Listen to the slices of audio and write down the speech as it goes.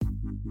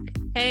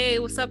Hey,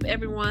 what's up,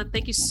 everyone?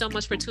 Thank you so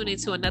much for tuning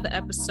to another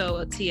episode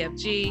of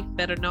TFG,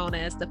 better known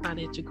as the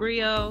Financial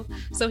Griot.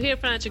 So here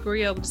at Financial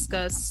Griot, we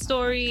discuss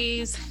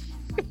stories.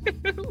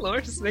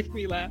 Lord, just making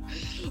me laugh.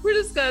 We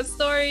discuss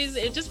stories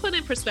and just put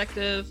in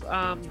perspective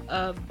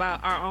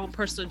about our own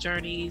personal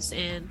journeys,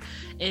 and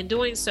in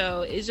doing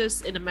so, it's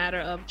just in a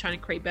matter of trying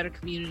to create better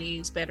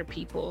communities, better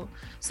people.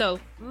 So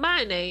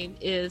my name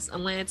is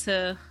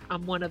Atlanta.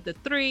 I'm one of the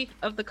three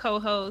of the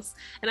co-hosts,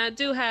 and I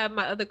do have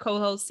my other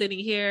co-host sitting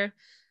here,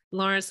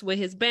 Lawrence, with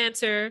his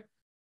banter.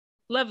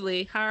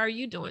 Lovely. How are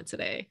you doing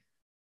today?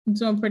 I'm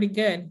doing pretty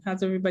good.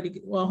 How's everybody?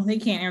 Well, they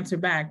can't answer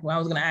back. Well, I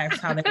was going to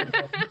ask how they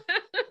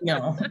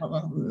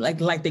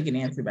like they can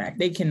answer back.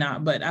 They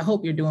cannot, but I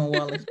hope you're doing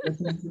well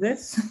listening to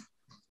this.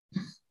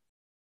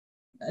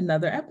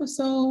 Another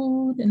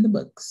episode in the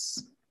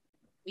books.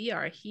 We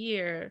are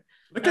here.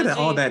 Look at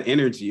all that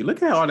energy.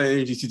 Look at all that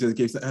energy she just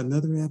gives.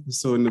 Another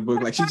episode in the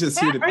book. Like she's just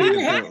here to pay the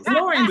bills.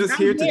 Lauren, just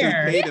here to just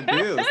pay the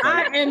bills. Like,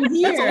 I am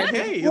here. That's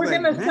okay. We're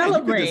going to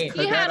celebrate.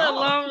 He had a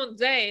long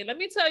day. Let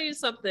me tell you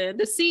something.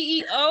 The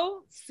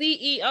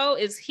CEO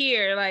is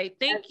here. Like,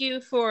 thank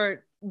you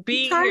for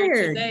being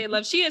here today.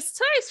 Love.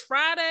 Today's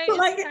Friday.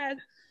 Like,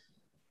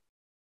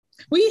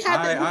 we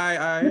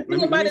had let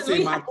me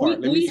say my part.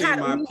 We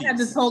had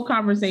this whole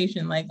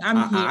conversation. Like, I'm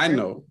here. I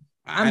know.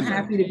 I'm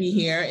happy to be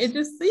here. It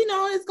just,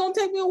 it's going to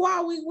take me a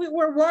while.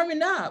 We're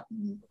warming up.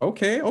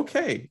 Okay.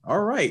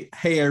 All right.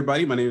 Hey,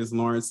 everybody. My name is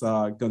Lawrence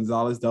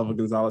Gonzalez, Delva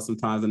Gonzalez,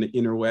 sometimes on the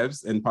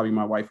interwebs. And probably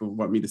my wife would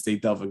want me to say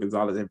Delva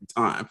Gonzalez every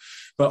time.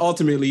 But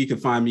ultimately, you can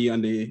find me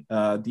on the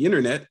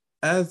internet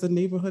as the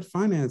neighborhood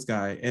finance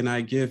guy. And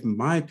I give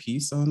my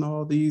piece on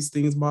all these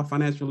things about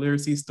financial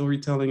literacy,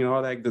 storytelling, and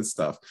all that good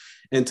stuff.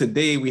 And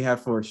today we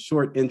have, for a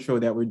short intro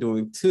that we're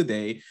doing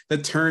today, the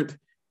Turnt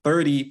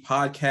 30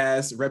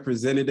 podcast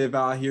representative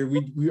out here.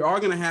 We are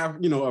going to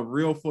have, a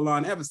real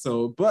full-on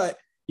episode, but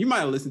you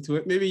might listen to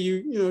it. Maybe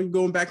you're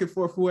going back and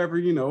forth, whoever,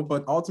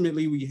 but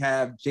ultimately we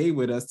have Jay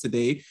with us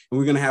today, and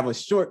we're going to have a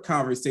short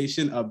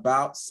conversation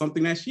about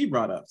something that she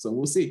brought up. So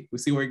we'll see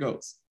where it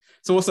goes.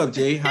 So what's up,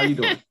 Jay? How you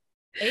doing?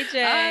 Hey,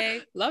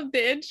 Jay. Love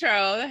the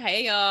intro.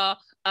 Hey, y'all.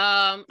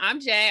 I'm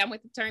Jay. I'm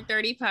with the Turnt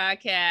 30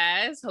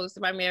 podcast,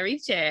 hosted by Mary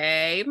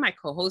J. My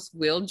co-host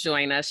will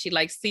join us. She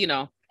likes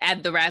to,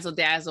 add the razzle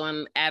dazzle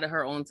and add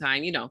her own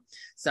time,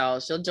 so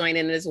she'll join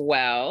in as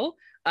well.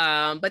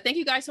 But thank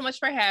you guys so much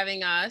for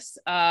having us.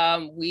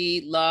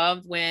 We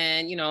loved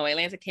when,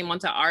 Atlanta came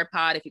onto our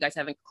pod. If you guys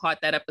haven't caught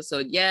that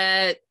episode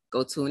yet,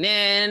 go tune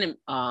in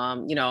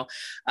and,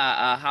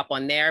 hop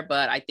on there.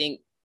 But I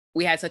think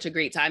we had such a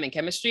great time in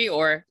chemistry.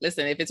 Or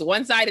listen, if it's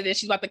one-sided and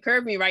she's about to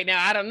curve me right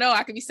now, I don't know.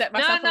 I could be setting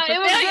myself up for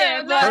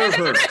failure. Curve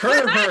her.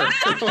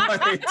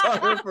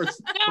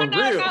 For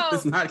real.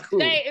 It's not cool.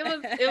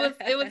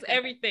 It was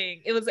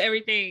everything. It was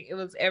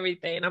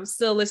everything. I'm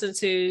still listening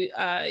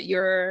to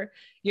your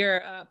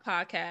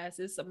podcast.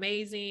 It's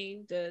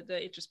amazing.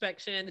 The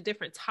introspection, the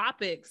different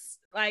topics.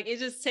 Like, it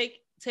just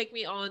take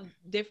me on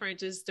different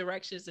just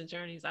directions and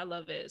journeys. I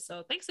love it.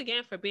 So thanks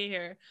again for being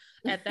here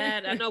at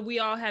that. I know we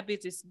all have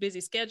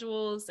busy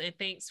schedules, and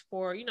thanks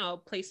for,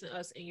 placing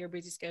us in your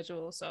busy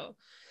schedule. So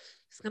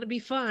it's going to be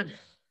fun.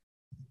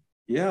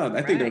 Yeah,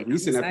 I think the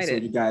recent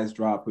episode you guys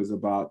dropped was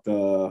about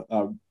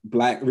the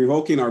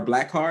revoking our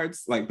black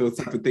cards, like those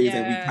type of things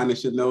that we kind of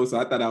should know. So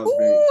I thought that was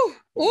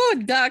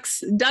very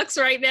ducks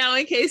right now,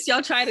 in case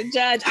y'all try to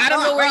judge. I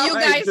don't know where you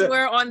guys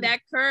were on that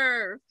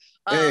curve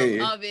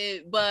of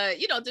it, but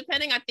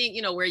depending, I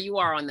think, where you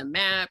are on the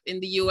map in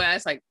the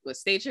US, like what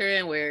state you're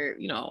in, where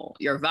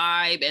your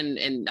vibe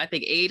and I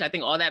think age, I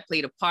think all that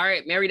played a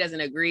part. Mary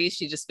doesn't agree.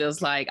 She just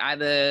feels like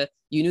either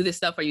you knew this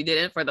stuff or you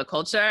didn't for the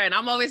culture. And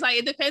I'm always like,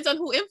 it depends on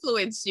who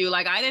influenced you.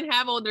 Like, I didn't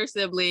have older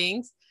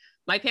siblings.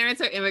 My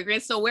parents are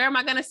immigrants, so where am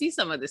I going to see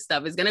some of this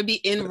stuff? It's going to be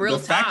in real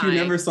time. The fact you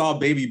never saw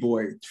Baby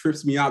Boy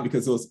trips me out,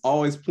 because it was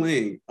always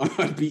playing on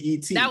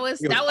BET. That was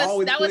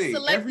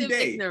selective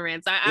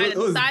ignorance. I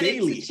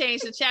decided to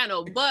change the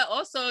channel. But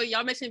also,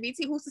 y'all mentioned BET.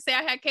 Who's to say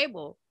I had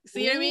cable?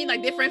 See what I mean?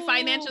 Like, different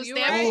financial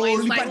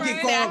standpoints. Like, who's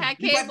to say I had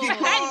cable?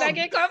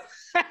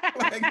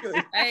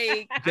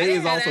 Jay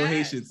is also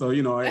Haitian, so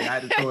I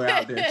had to throw her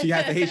out there. She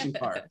has the Haitian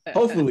card.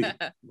 Hopefully,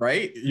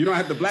 right? You don't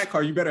have the black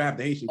card. You better have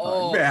the Haitian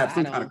card. You better have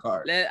some kind of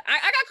card.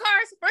 I got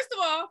cards. First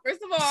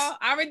of all,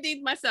 I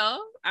redeemed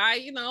myself.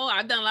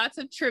 I've done lots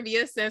of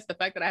trivia since the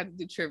fact that I had to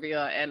do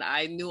trivia, and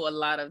I knew a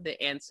lot of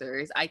the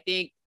answers. I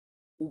think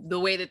the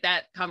way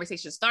that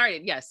conversation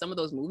started, yes, some of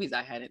those movies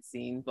I hadn't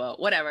seen, but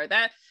whatever.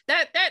 That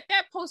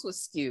post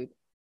was skewed.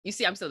 You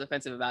see, I'm still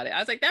defensive about it. I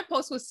was like, that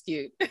post was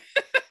skewed.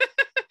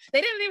 They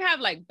didn't even have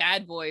like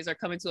Bad Boys or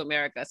Coming to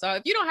America. So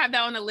if you don't have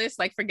that on the list,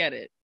 like, forget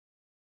it.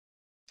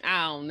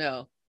 I don't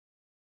know.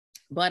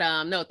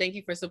 But no, thank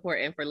you for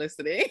support and for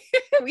listening.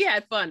 We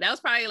had fun. That was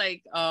probably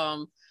like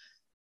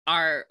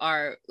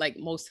our like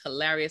most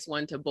hilarious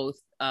one to both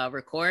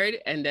record.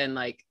 And then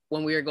like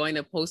when we were going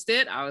to post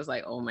it, I was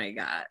like, oh my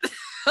God.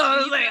 I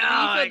was like,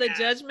 oh, the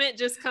judgment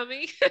just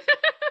coming.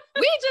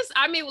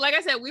 I mean, like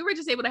I said, we were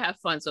just able to have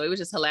fun. So it was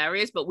just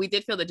hilarious, but we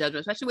did feel the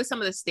judgment, especially with some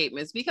of the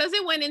statements, because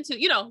it went into,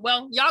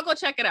 well, y'all go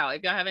check it out.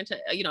 If y'all haven't,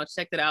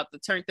 checked it out, the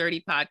Turnt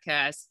 30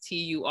 podcast,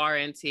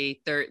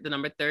 TURNT, the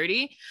number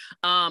 30.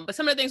 But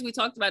some of the things we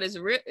talked about as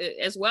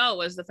well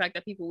was the fact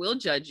that people will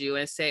judge you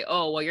and say,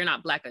 oh, well, you're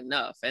not Black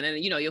enough. And then,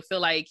 you'll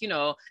feel like,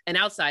 an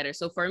outsider.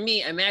 So for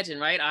me, imagine,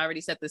 right? I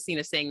already set the scene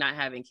of saying not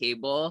having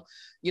cable,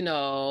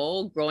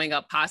 growing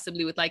up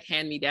possibly with like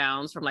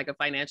hand-me-downs from like a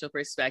financial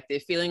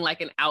perspective, feeling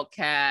like an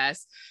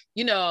outcast,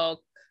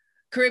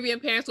 Caribbean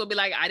parents will be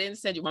like, I didn't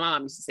send you. My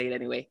mom used to say it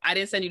anyway. I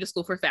didn't send you to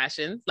school for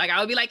fashion. Like I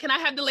would be like, can I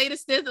have the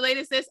latest this, the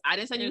latest this? I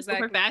didn't send you to school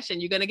for fashion.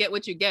 You're going to get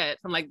what you get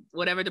from like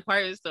whatever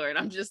department store. And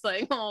I'm just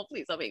like, oh,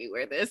 please don't make me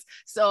wear this.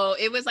 So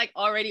it was like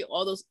already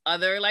all those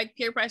other like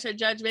peer pressure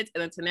judgments.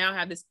 And then to now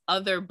have this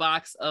other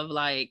box of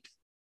like,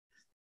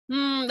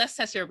 let's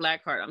test your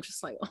Black card. I'm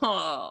just like,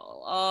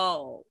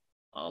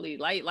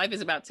 life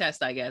is about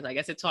tests, I guess. I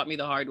guess it taught me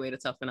the hard way to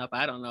toughen up.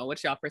 I don't know.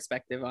 What's y'all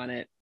perspective on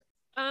it?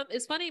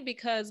 It's funny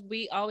because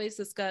we always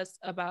discuss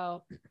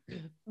about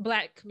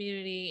Black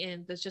community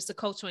and just the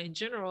culture in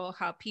general,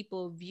 how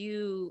people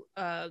view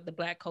the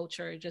Black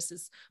culture just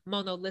as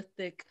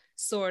monolithic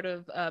sort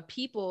of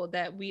people,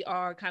 that we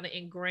are kind of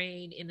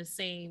ingrained in the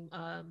same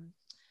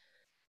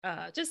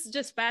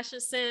just fashion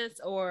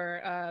sense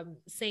or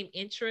same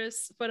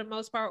interests for the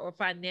most part, or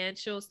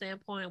financial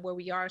standpoint where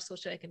we are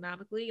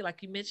socioeconomically.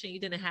 Like you mentioned, you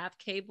didn't have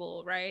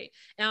cable, right?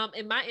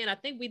 In my end, I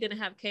think we didn't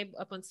have cable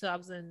up until I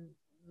was in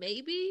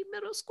maybe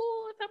middle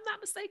school, if I'm not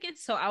mistaken.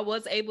 So I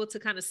was able to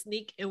kind of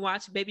sneak and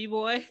watch Baby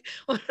Boy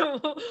when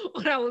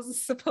I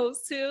was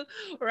supposed to,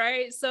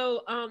 right?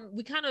 So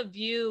we kind of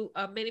view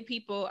many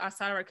people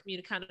outside of our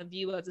community kind of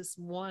view us this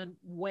one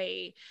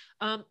way.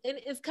 And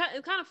it's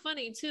kind of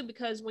funny too,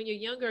 because when you're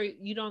younger,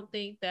 you don't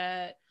think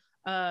that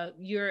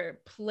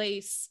your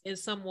place in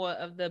somewhat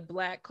of the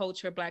Black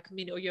culture, Black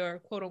community, or your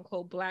quote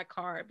unquote Black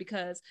card,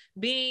 because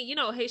being,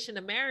 Haitian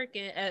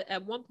American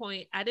at one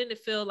point, I didn't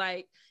feel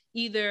like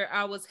either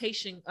I was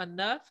Haitian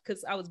enough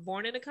because I was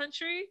born in the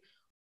country,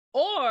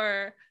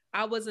 or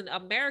I wasn't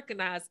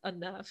Americanized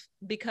enough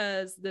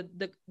because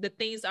the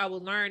things I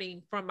was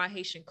learning from my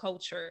Haitian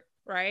culture,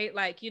 right?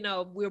 Like,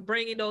 we're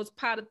bringing those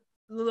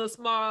little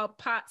small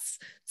pots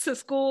to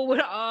school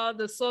with all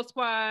the sauce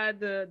pot,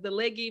 the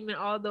legume, and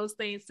all those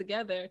things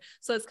together.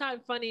 So it's kind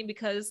of funny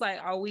because it's like,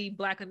 are we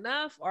Black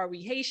enough? Are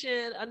we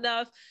Haitian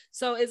enough?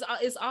 So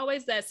it's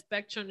always that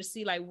spectrum to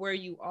see like where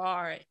you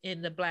are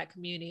in the Black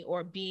community,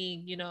 or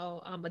being,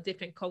 a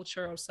different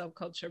culture or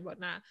subculture,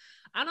 whatnot.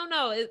 I don't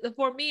know.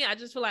 For me, I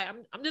just feel like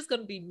I'm just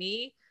going to be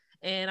me.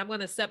 And I'm going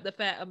to accept the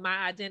fact of my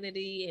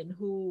identity and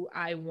who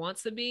I want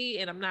to be.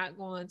 And I'm not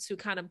going to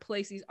kind of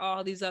place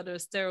all these other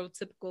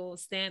stereotypical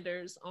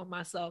standards on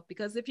myself,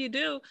 because if you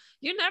do,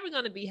 you're never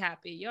going to be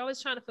happy. You're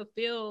always trying to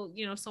fulfill,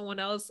 someone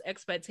else's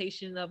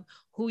expectation of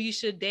who you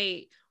should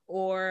date,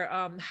 or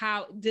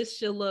how this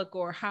should look,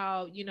 or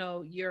how,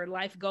 your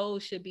life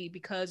goals should be,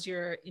 because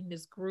you're in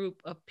this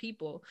group of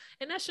people.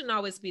 And that shouldn't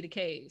always be the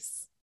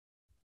case.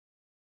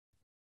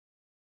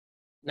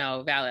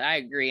 No, valid. I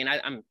agree. And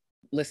I'm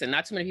listen,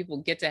 not too many people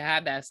get to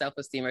have that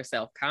self-esteem or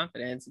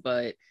self-confidence,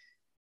 but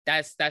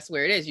that's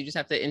where it is. You just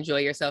have to enjoy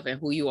yourself and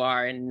who you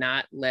are, and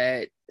not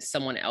let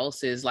someone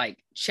else's like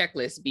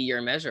checklist be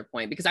your measure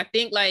point. Because I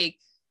think like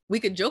we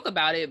could joke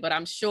about it, but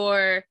I'm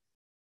sure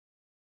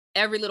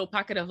every little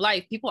pocket of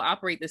life, people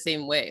operate the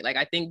same way. Like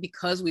I think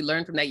because we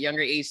learn from that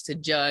younger age to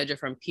judge, or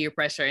from peer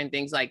pressure and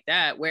things like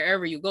that,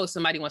 wherever you go,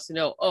 somebody wants to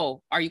know,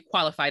 oh, are you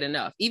qualified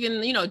enough?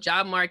 Even,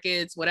 job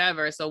markets,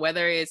 whatever. So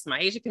whether it's my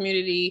Asian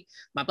community,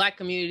 my Black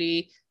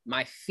community,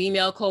 my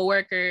female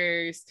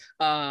coworkers,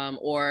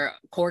 or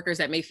coworkers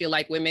that may feel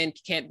like women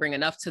can't bring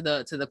enough to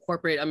the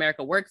corporate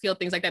America work field,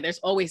 things like that. There's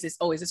always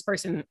this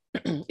person,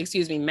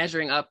 excuse me,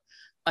 measuring up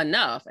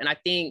enough. And I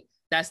think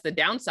that's the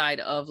downside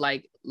of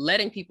like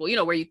letting people,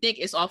 where you think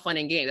it's all fun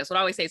and games. That's what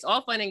I always say. It's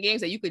all fun and games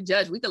that you could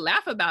judge. We could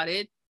laugh about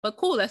it, but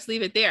cool, let's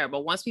leave it there.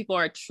 But once people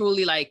are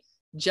truly like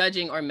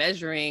judging or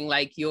measuring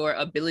like your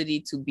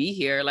ability to be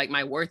here, like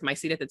my worth, my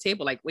seat at the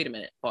table, like, wait a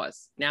minute,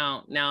 pause.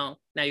 Now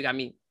you got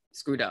me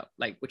screwed up.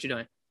 Like, what you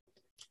doing?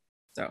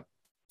 So,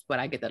 but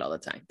I get that all the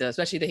time,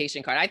 especially the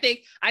Haitian card. I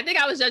think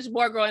I was judged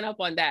more growing up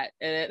on that.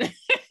 And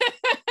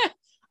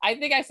I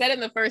think I said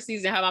in the first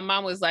season how my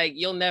mom was like,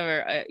 you'll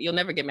never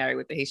get married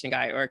with a Haitian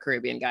guy or a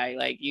Caribbean guy.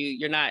 Like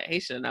you're not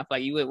Haitian enough.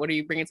 Like what are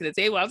you bringing to the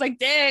table? I was like,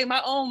 dang,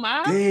 my own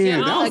mom.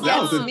 Damn,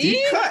 that was a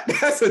deep cut.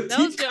 That's a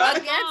deep cut.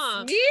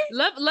 Against me?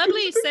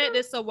 Lovely said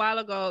this a while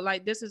ago.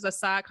 Like this is a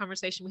side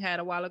conversation we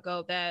had a while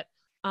ago, that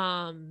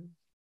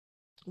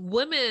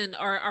women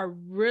are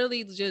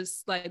really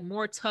just like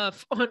more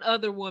tough on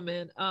other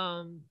women.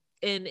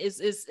 and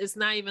it's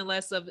not even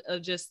less of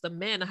just the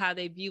men, how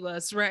they view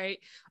us, right?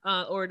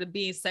 Or the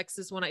being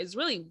sexist when it's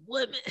really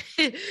women.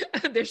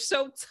 They're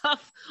so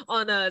tough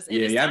on us. And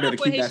Yeah, I better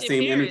keep that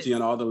same energy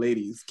on all the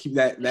ladies. Keep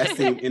that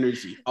same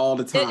energy all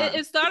the time.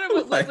 It started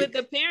with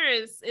the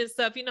parents and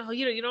stuff.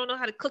 You don't know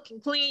how to cook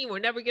and clean.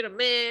 We'll never get a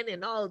man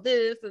and all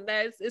this and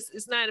that.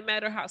 It's not a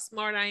matter how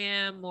smart I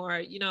am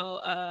or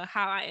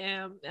how I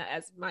am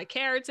as my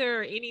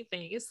character or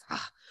anything. It's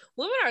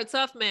women are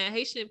tough, man.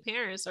 Haitian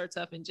parents are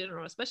tough in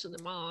general, especially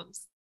the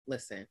moms.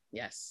 Listen,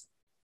 yes,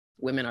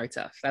 women are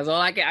tough. That's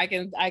all I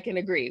can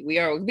agree. We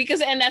are,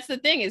 because, and that's the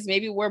thing, is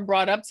maybe we're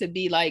brought up to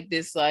be like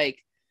this,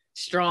 like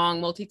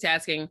strong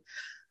multitasking.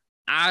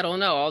 I don't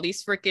know, all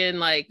these freaking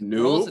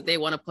rules that they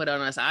want to put on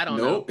us. I don't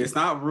know. It's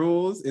not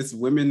rules. It's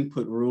women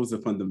put rules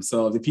upon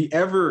themselves. If you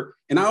ever,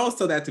 and I always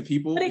tell that to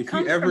people, but if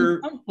you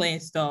ever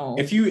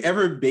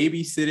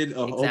babysitted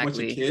a whole bunch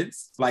of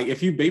kids, like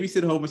if you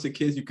babysit a whole bunch of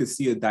kids, you could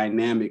see a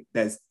dynamic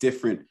that's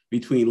different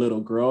between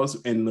little girls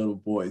and little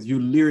boys. You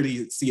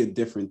literally see a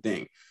different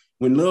thing.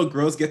 When little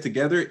girls get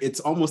together, it's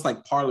almost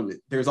like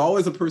Parliament. There's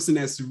always a person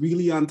that's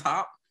really on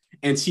top,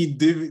 and she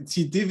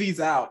divvies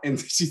out and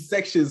she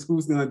sections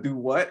who's gonna do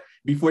what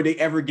before they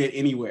ever get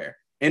anywhere.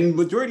 And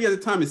majority of the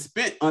time is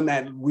spent on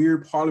that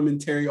weird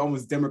parliamentary,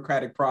 almost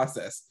democratic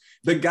process.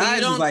 The guys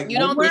you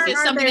don't think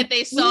it's something that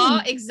they saw?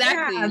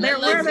 Exactly. Yeah, they're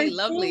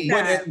lovely.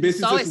 But this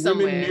is just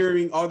women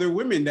mirroring other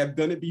women that have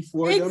done it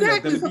before them.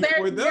 Exactly. So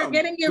they're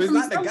getting it from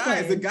the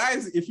guys. The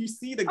guys, if you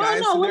see the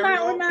guys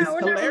scenario, it's hilarious.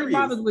 We're not really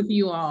bothered with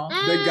you all.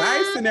 The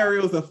guys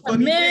scenario is a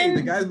funny thing.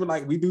 The guys were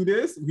like, we do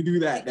this, we do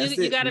that. That's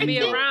you got to be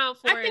around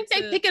for it. I think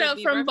they pick it up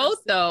from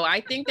both, though.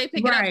 I think they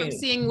pick it up from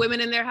seeing women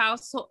in their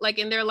house, like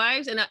in their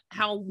lives, and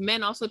how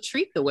men also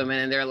treat the women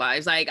in their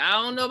lives. Like, I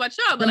don't know about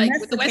y'all, but like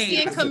with the West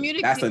Indian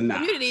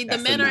community, the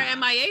men are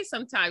MIA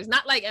sometimes,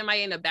 not like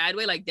MIA in a bad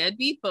way, like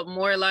deadbeat, but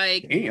more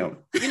like,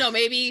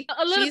 maybe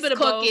a little she's bit of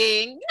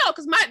cooking,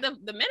 because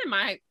the men in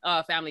my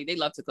family, they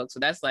love to cook. So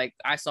that's like,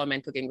 I saw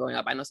men cooking growing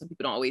up. I know some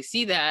people don't always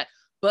see that,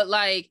 but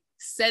like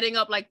setting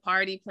up like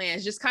party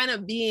plans, just kind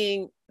of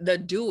being the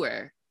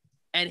doer.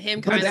 And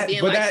him kind of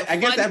being like a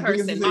fun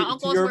person. My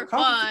uncles were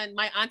fun.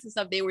 My aunts and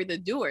stuff, they were the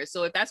doers.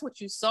 So if that's what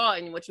you saw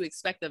and what you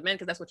expect of men,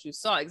 because that's what you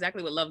saw,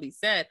 exactly what Lovely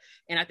said.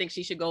 And I think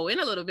she should go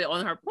in a little bit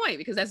on her point,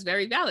 because that's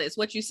very valid. It's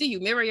what you see. You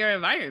mirror your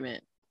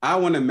environment. I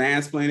want to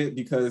mansplain it,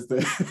 because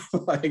the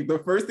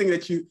first thing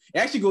that it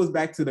actually goes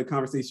back to the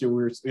conversation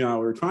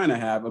we're trying to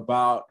have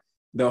about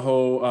the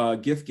whole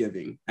gift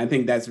giving. I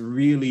think that's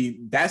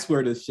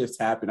where the shifts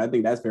happen. I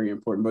think that's very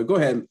important. But go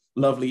ahead,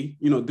 Lovely,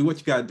 do what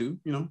you gotta do,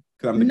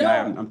 because I'm the guy.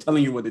 I'm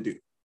telling you what to do.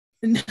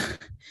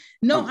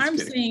 No, I'm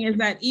saying is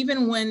that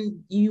even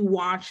when you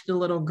watch the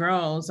little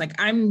girls, like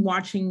I'm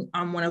watching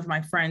one of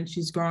my friends,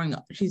 she's growing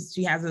up,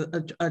 she has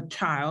a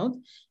child.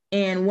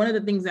 And one of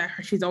the things that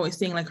she's always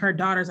saying, like her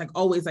daughter's like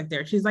always like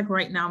there. She's like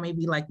right now,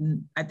 maybe like,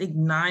 I think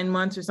 9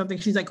 months or something.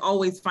 She's like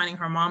always finding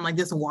her mom, like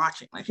just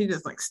watching, like she's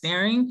just like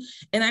staring.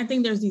 And I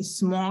think there's these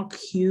small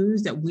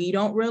cues that we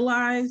don't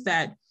realize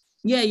that,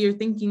 yeah, you're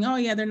thinking, oh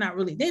yeah, they're not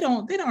really, they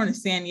don't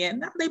understand yet.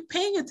 No, they're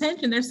paying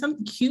attention. There's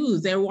some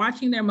cues. They're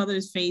watching their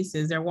mother's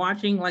faces. They're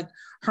watching like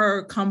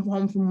her come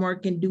home from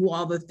work and do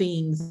all the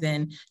things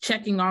and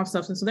checking off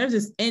stuff. And so there's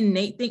this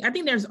innate thing. I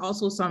think there's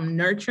also some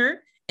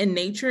nurture and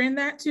nature in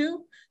that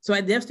too. So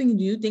I definitely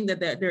do think that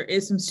there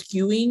is some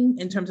skewing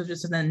in terms of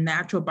just the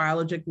natural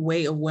biologic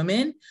way of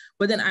women.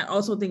 But then I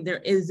also think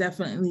there is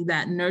definitely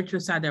that nurture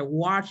side. They're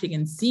watching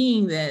and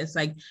seeing this.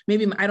 Like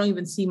maybe I don't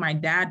even see my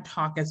dad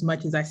talk as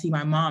much as I see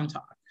my mom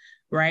talk,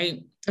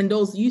 right? And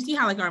those, you see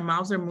how like our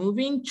mouths are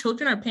moving,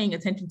 children are paying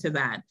attention to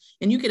that.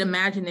 And you can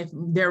imagine if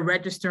they're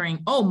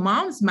registering, oh,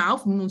 mom's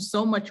mouth moves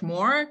so much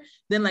more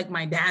than like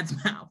my dad's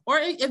mouth. Or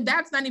if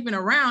that's not even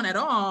around at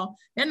all,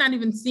 they're not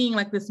even seeing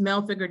like this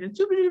male figure. Just,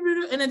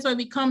 and then so it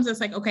becomes just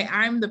like, okay,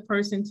 I'm the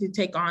person to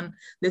take on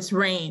this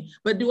reign.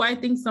 But do I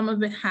think some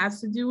of it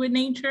has to do with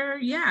nature?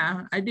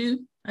 Yeah, I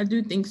do. I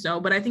do think so,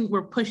 but I think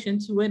we're pushed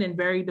into it and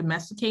very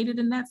domesticated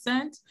in that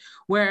sense,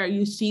 where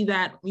you see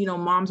that,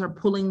 moms are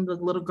pulling the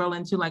little girl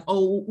into like,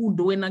 oh,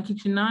 do it in the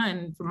kitchen now.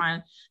 And for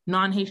my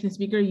non-Haitian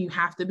speaker, you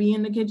have to be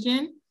in the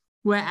kitchen.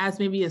 Whereas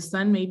maybe a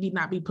son maybe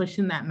not be pushed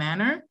in that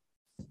manner.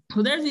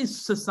 So there's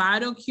these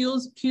societal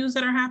cues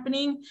that are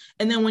happening.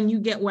 And then when you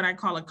get what I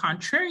call a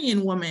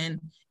contrarian woman,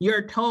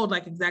 you're told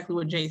like exactly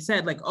what Jay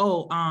said, like,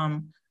 oh,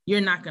 you're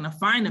not going to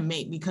find a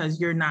mate because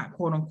you're not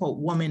quote unquote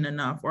woman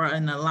enough or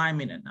in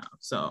alignment enough.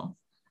 So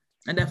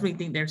I definitely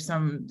think there's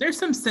some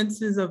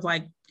senses of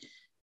like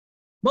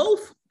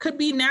both could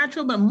be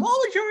natural, but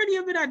majority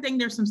of it, I think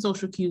there's some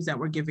social cues that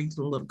we're giving to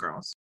the little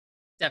girls.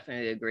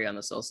 Definitely agree on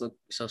the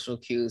social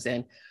cues.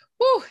 And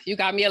whew, you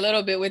got me a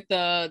little bit with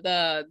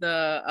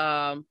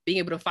the being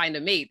able to find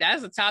a mate.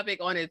 That's a topic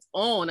on its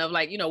own of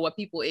like, what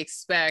people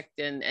expect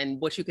and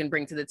what you can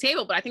bring to the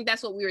table. But I think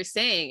that's what we were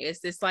saying is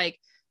this like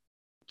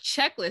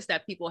checklist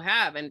that people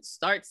have, and it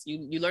starts,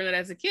 you learn it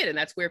as a kid, and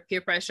that's where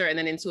peer pressure, and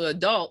then into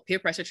adult, peer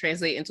pressure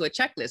translate into a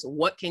checklist.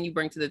 What can you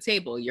bring to the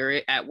table?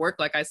 You're at work,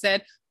 like I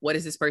said, what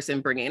is this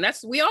person bringing? And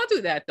we all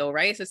do that though,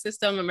 right? It's a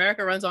system.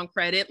 America runs on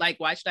credit. Like,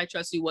 why should I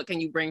trust you? What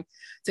can you bring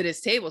to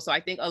this table? So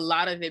I think a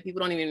lot of it, people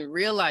don't even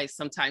realize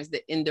sometimes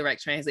the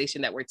indirect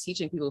translation that we're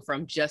teaching people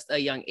from just a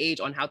young age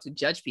on how to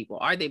judge people.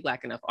 Are they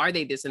Black enough? Are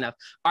they this enough?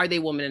 Are they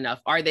woman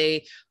enough? Are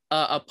they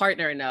a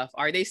partner enough?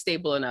 Are they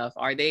stable enough?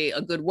 Are they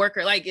a good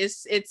worker? Like,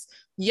 it's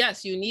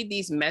yes, you need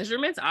these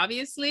measurements,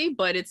 obviously,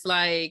 but it's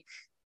like,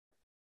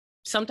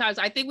 sometimes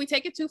I think we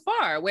take it too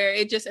far, where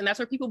it just, and that's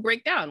where people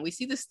break down. We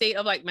see the state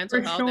of like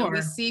mental health, and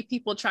we see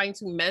people trying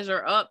to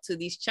measure up to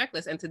these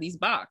checklists and to these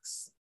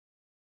boxes.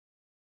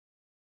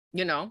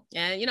 And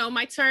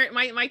my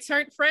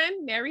Turnt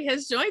friend Mary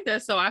has joined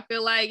us, so I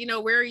feel like,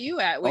 where are you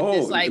at with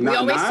this? Like, we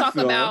always talk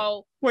about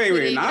now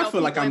I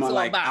feel like I'm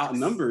like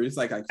outnumbered. It's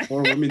like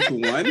 4 women to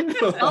 1.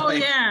 Oh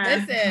yeah,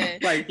 listen,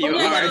 like you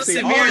are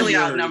severely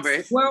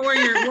outnumbered. What were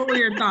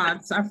your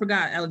thoughts? I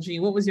forgot, LG.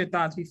 What was your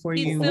thoughts before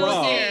you?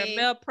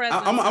 Male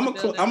presence. I'm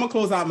gonna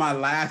close out my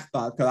last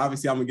thought, because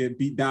obviously I'm gonna get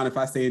beat down if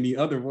I say any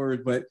other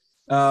word. But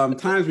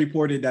Times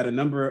reported that a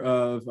number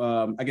of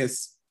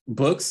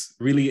books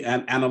really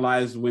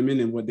analyze women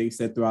and what they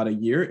said throughout a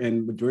year,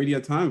 and majority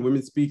of time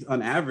women speak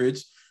on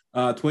average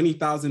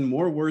 20,000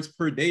 more words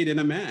per day than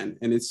a man,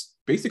 and it's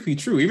basically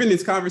true. Even in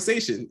this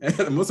conversation,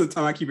 most of the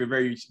time I keep it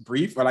very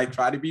brief, or like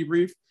try to be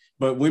brief,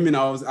 but women, I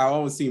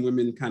always seen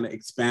women kind of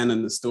expand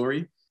on the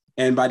story,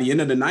 and by the end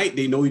of the night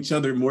they know each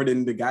other more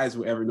than the guys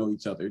will ever know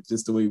each other. It's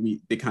just the way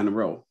they kind of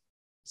roll.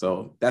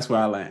 So that's where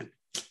I land.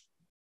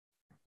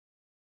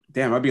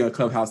 Damn, I be on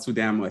Clubhouse too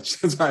damn much.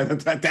 That's why I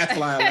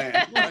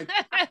land. Like,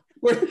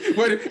 what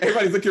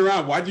everybody's looking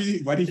around. Why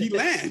did he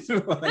land?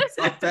 Like,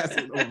 so I'll pass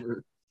it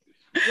over.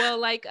 Well,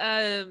 like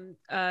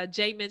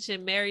Jay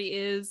mentioned, Mary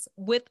is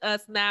with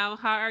us now.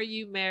 How are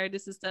you, Mary?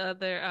 This is the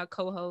other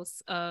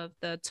co-host of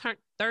the Turnt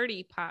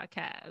 30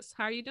 podcast.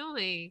 How are you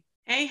doing?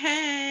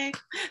 Hey.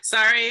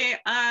 Sorry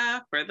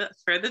for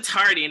the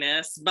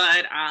tardiness,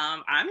 but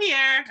I'm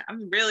here.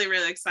 I'm really,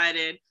 really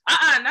excited.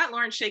 Not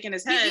Lawrence shaking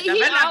his head. That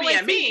might not be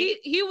at me.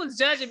 He was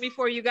judging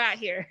before you got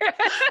here.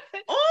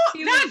 Oh,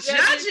 not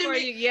judging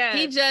me. Yeah,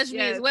 he judged me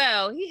as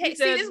well. He hates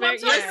this.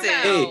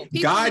 Hey,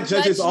 God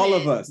judges all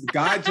of us.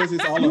 God judges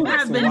all of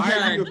us. So why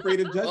are you afraid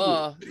of judgment?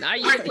 Oh, now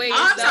you afraid.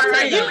 I'm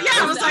sorry.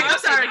 I was like, I'm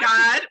sorry,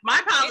 God.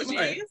 My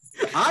apologies.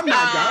 I'm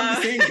not God.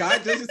 I'm saying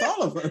God judges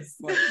all of us.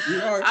 Like,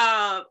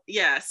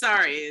 yeah,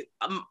 sorry.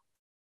 I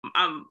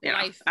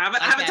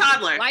have a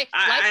toddler.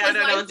 I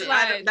don't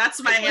know.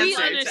 That's my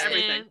answer to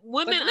everything.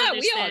 Women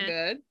understand. We all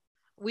good.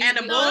 And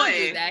a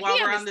boy, while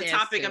we're on the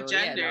topic of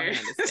gender.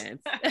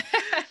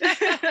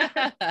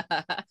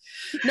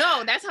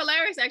 No, that's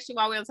hilarious. Actually,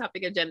 while we're on the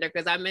topic of gender,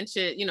 because I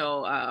mentioned,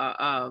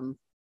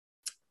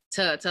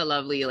 to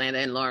Lovely, Yolanda,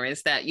 and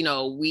Lawrence, that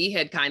we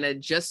had kind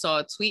of just saw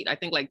a tweet, I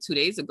think like 2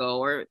 days ago,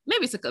 or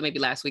maybe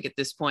last week at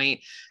this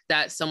point,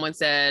 that someone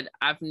said,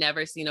 "I've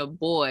never seen a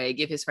boy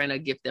give his friend a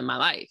gift in my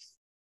life."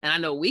 And I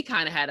know we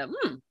kind of had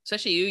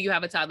especially you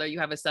have a toddler,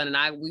 you have a son,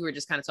 and we were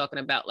just kind of talking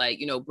about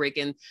like,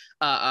 breaking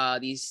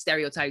these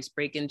stereotypes,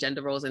 breaking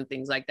gender roles and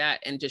things like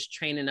that, and just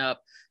training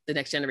up the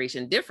next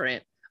generation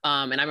different.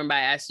 And I remember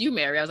I asked you,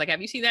 Mary, I was like,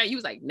 have you seen that? You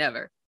was like,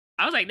 never.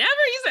 I was like, never?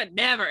 You said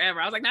never,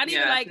 ever. I was like, not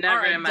even like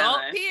our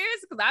adult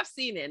peers? Because I've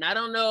seen it. And I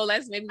don't know,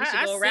 maybe we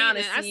should go around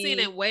and see. I've seen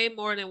it way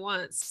more than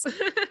once.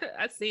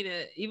 I've seen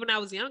it even when I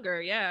was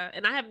younger, yeah.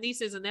 And I have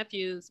nieces and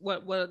nephews.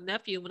 Well,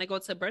 nephew, when they go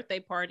to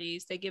birthday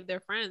parties, they give their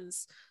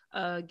friends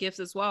gifts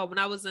as well. When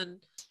I was in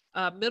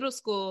middle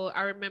school,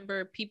 I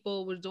remember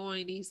people were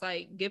doing these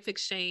like gift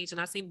exchange,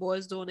 and I seen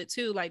boys doing it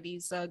too, like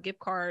these gift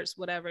cards,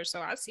 whatever. So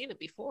I've seen it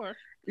before.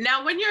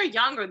 Now, when you're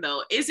younger,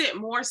 though, is it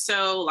more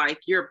so like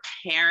your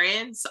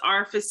parents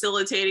are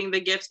facilitating the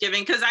gift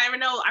giving? Because I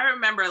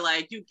remember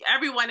like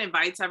everyone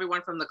invites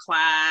everyone from the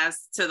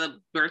class to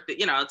the birthday,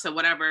 to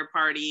whatever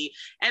party.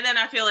 And then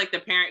I feel like the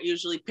parent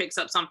usually picks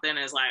up something and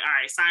is like, all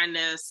right, sign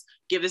this,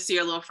 give this to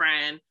your little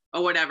friend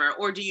or whatever.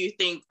 Or do you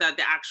think that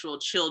the actual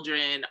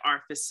children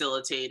are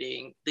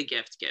facilitating the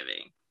gift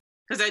giving?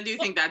 Because I do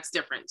think that's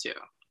different too.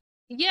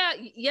 Yeah,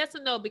 yes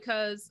and no,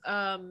 because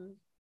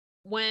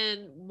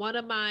when one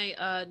of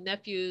my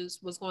nephews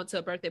was going to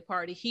a birthday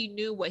party, he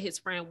knew what his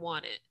friend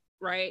wanted,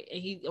 right?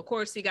 And he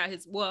got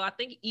his, I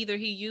think either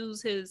he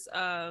used his,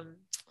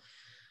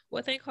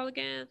 what they call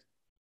again?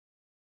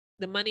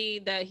 The money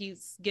that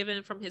he's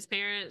given from his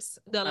parents,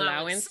 the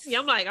allowance. Yeah,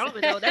 I'm like, I don't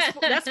even know.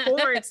 That's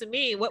foreign to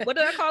me. What did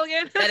I call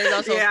again? That is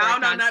also I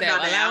don't know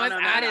allowance.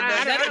 I didn't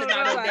know nothing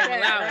about no damn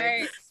allowance.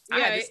 Right? I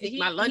had to sneak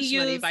my lunch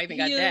money if I even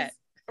got that.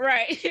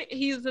 Right.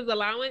 He used his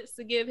allowance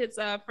to give his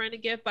friend a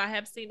gift, but I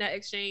have seen that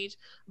exchange.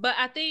 But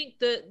I think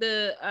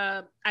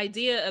the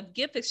idea of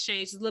gift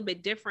exchange is a little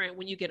bit different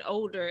when you get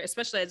older,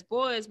 especially as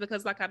boys,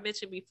 because like I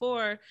mentioned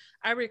before,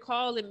 I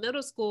recall in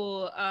middle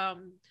school,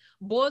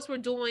 boys were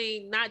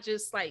doing not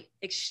just like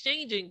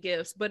exchanging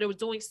gifts, but it was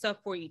doing stuff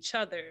for each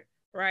other.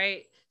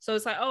 Right. So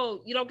it's like,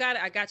 oh, you don't got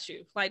it, I got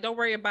you. Like, don't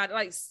worry about it.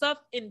 Like stuff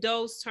in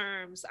those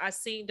terms, I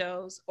seen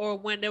those. Or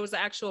when there was an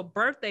actual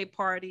birthday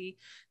party,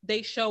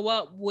 they show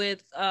up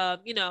with,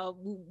 you know,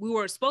 we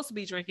were supposed to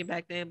be drinking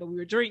back then, but we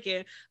were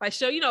drinking. Like,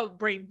 show, you know,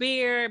 bring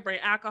beer,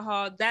 bring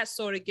alcohol, that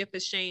sort of gift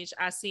exchange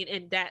I seen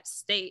in that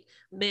state,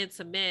 men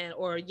to men,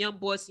 or young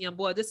boys to young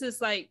boy. This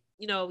is like,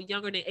 you know,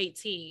 younger than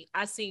 18.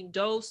 I seen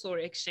those sort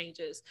of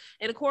exchanges.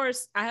 And of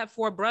course, I have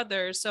 4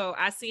 brothers, so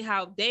I see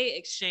how they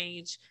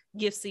exchange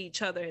gifts to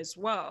each other as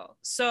well.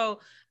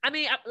 So, I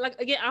mean, like,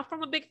 again, I'm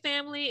from a big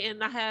family,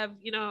 and I have,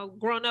 you know,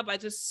 growing up, I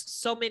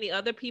just so many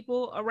other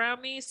people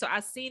around me. So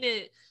I've seen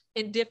it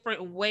in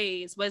different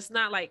ways, but it's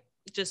not like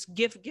just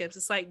gifts.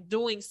 It's like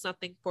doing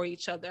something for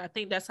each other. I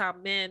think that's how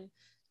men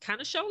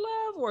kind of show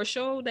love, or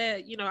show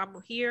that, you know, I'm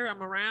here,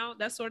 I'm around,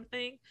 that sort of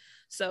thing.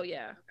 So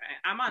yeah, okay.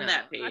 I'm on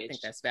that page. I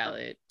think that's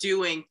valid.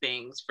 Doing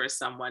things for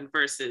someone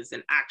versus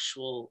an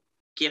actual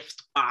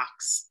gift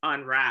box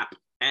unwrap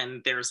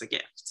and there's a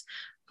gift.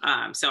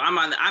 So I'm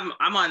on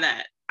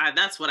that.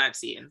 That's what I've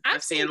seen.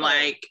 I've seen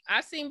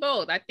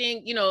both. I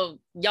think, you know,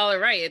 y'all are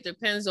right. It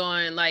depends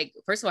on, like,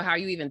 first of all, how are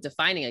you even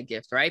defining a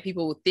gift, right?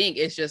 People will think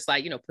it's just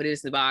like, you know, put it in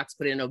the box,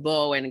 put it in a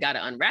bow, and got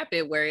to unwrap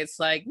it, where it's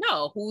like,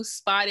 no, who's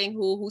spotting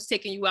who's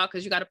taking you out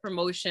because you got a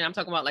promotion. I'm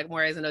talking about like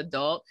more as an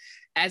adult.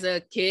 As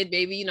a kid,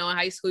 maybe, you know, in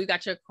high school, you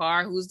got your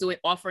car, who's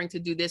offering to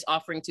do this,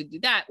 offering to do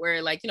that,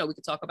 where, like, you know, we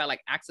could talk about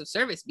like acts of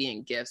service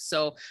being gifts.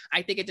 So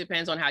I think it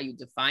depends on how you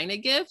define a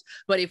gift.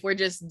 But if we're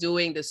just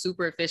doing the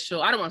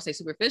superficial, I don't want to say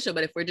superficial,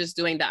 but if we're just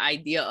doing the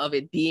idea of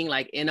it being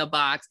like in a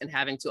box and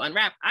having to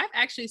unwrap, I've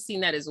actually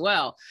seen that as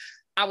well.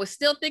 I was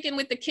still thinking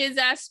with the kids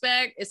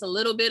aspect, it's a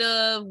little bit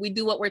of, we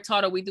do what we're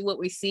taught or we do what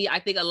we see. I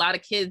think a lot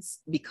of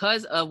kids,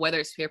 because of whether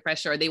it's peer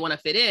pressure or they want to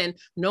fit in,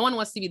 no one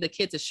wants to be the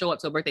kid to show up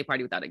to a birthday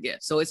party without a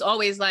gift. So it's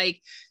always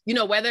like, you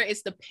know, whether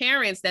it's the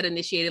parents that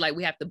initiated, like,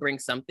 we have to bring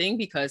something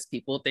because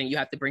people think you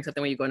have to bring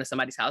something when you go into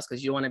somebody's house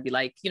because you want to be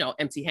like, you know,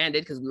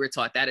 empty-handed, because we were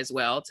taught that as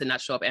well, to not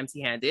show up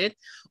empty-handed.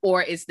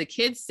 Or it's the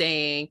kids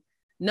saying,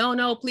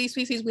 no, please,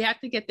 we have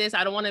to get this.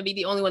 I don't want to be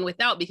the only one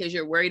without, because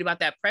you're worried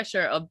about that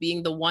pressure of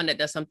being the one that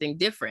does something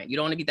different. You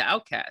don't want to be the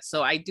outcast.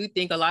 So I do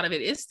think a lot of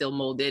it is still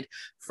molded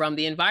from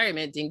the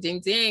environment. Ding, ding,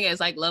 ding. As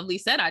like Lovely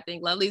said, I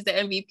think Lovely's the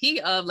MVP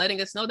of letting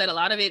us know that a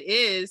lot of it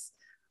is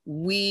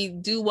we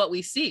do what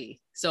we see.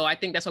 So I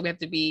think that's why we have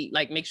to be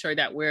like, make sure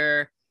that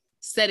we're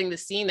setting the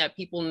scene, that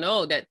people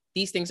know that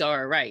these things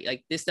are right.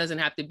 Like, this doesn't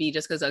have to be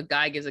just because a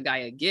guy gives a guy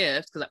a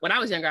gift. Because when I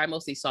was younger, I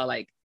mostly saw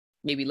like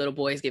maybe little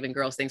boys giving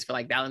girls things for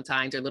like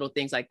Valentine's or little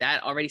things like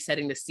that, already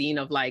setting the scene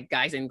of like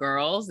guys and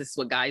girls. This is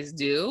what guys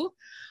do.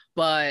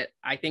 But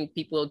I think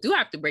people do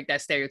have to break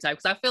that stereotype,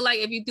 because I feel like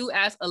if you do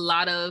ask a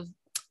lot of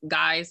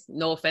guys,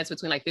 no offense,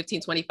 between like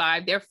 15,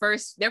 25, their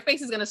face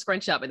is going to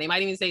scrunch up, and they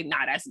might even say,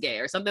 nah, that's gay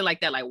or something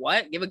like that. Like,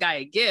 what? Give a guy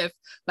a gift.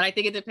 But I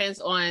think it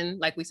depends on,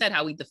 like we said,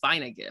 how we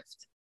define a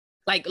gift.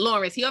 Like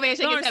Lawrence, he over here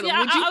shaking his head.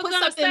 Would you put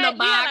something in the box?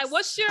 Yeah, like,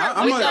 what's your?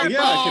 I'm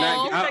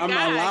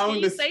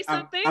allowing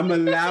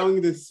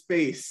the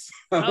space.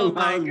 Oh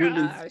my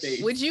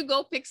gosh! Would you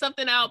go pick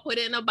something out, put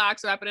it in a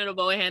box, wrap it in a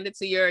bow, and hand it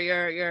to your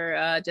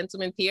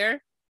gentleman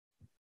peer?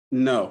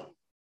 No,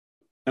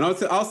 and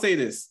I'll say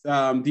this: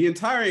 the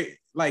entire,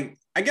 like,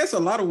 I guess a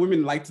lot of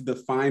women like to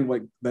define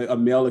what a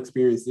male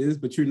experience is,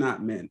 but you're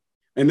not men.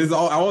 And that's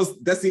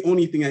the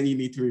only thing that you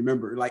need to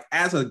remember. Like,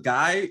 as a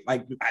guy,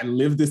 like, I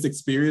lived this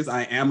experience.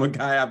 I am a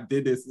guy. I've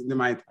did this in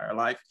my entire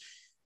life.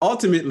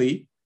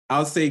 Ultimately,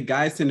 I'll say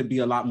guys tend to be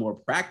a lot more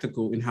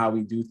practical in how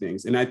we do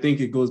things. And I think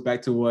it goes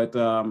back to what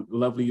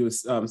Lovely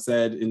was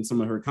said in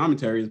some of her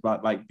commentaries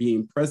about, like,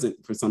 being present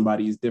for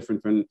somebody is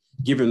different from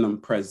giving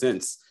them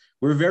presents.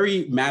 We're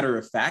very matter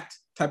of fact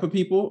type of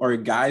people, or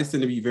guys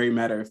tend to be very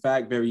matter of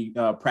fact, very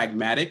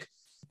pragmatic.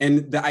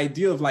 And the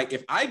idea of, like,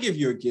 if I give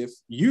you a gift,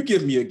 you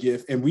give me a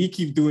gift, and we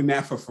keep doing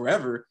that for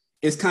forever,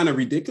 it's kind of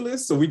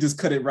ridiculous. So we just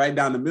cut it right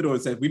down the middle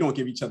and said, we don't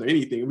give each other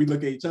anything. We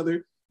look at each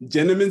other,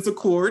 gentlemen's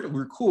accord,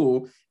 we're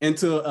cool. And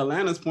to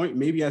Alana's point,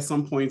 maybe at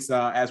some points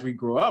as we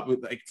grow up,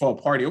 with, like, for a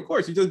party, of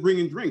course, you're just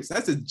bringing drinks.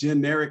 That's a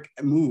generic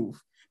move.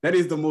 That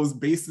is the most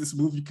basic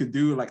move you could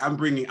do. Like, I'm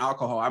bringing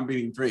alcohol, I'm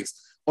bringing drinks.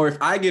 Or if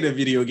I get a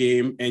video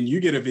game and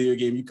you get a video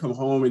game, you come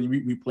home and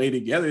we play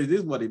together. It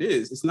is what it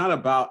is. It's not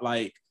about,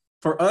 like,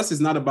 for us, it's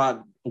not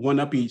about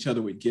one-upping each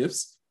other with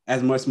gifts,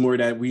 as much more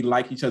that we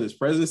like each other's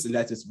presence, and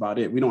that's just about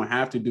it. We don't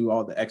have to do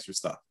all the extra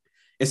stuff,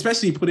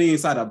 especially putting it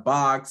inside a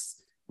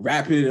box,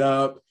 wrapping it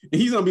up. And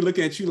he's gonna be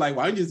looking at you like,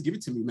 why don't you just give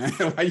it to me, man?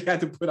 Why you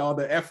have to put all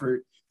the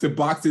effort to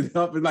box it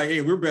up? And like,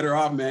 hey, we're better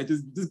off, man.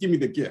 Just give me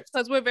the gift.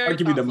 Because we're very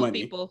thoughtful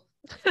people.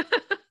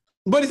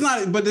 But it's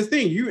not, but the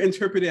thing, you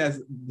interpret it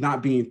as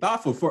not being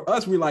thoughtful. For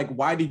us, we're like,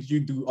 why did you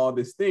do all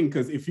this thing?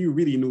 Because if you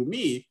really knew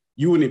me,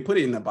 you wouldn't put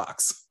it in the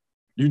box.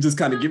 You just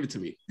kind of give it to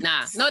me.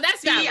 Nah, no,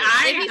 that's valid.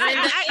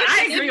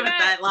 I agree with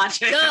that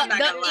logic.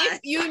 If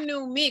you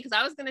knew me, because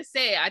I was gonna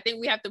say, I think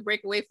we have to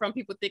break away from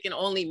people thinking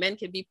only men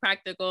can be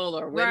practical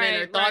or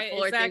women are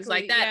thoughtful or things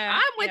like that. Yeah,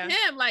 I'm with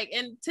him. Like,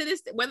 and to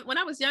this, when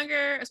I was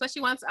younger,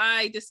 especially once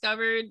I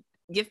discovered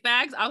gift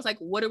bags, I was like,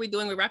 what are we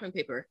doing with wrapping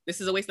paper?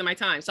 This is a waste of my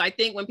time. So I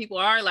think when people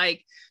are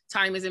like,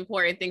 time is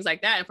important, things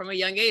like that. And from a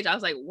young age, I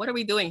was like, what are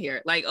we doing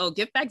here? Like, oh,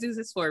 gift bags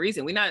exist for a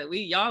reason.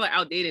 Y'all are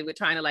outdated with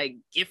trying to like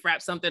gift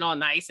wrap something all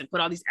nice and put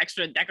all these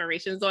extra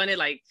decorations on it.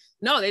 Like,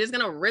 no, they're just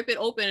gonna rip it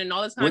open and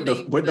all the time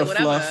with the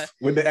fluff,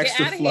 with the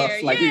extra fluff,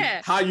 like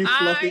how you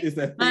fluff it is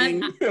that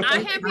thing. I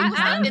have people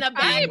stuff in a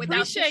bag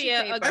without tissue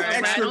paper. That's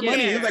extra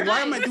money. It's like, why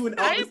am I doing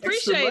all this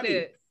extra money?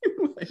 it.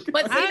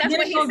 But see, that's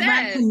what he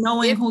said. If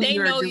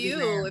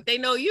they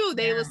know you,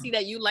 they will see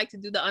that you like to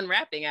do the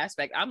unwrapping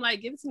aspect. I'm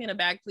like, give it to me in a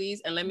bag,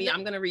 please, and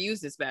I'm gonna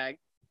reuse this bag.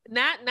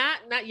 Not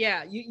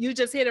yeah, you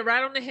just hit it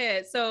right on the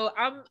head. So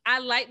I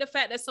like the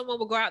fact that someone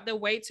will go out their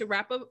way to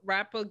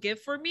wrap a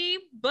gift for me,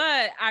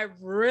 but I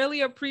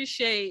really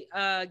appreciate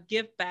a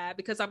gift bag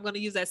because I'm going to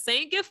use that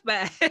same gift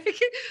bag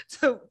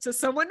to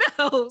someone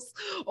else,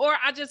 or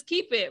I just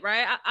keep it,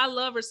 right? I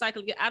love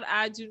recycling.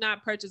 I do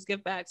not purchase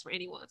gift bags for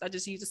anyone. I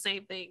just use the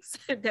same things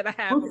that I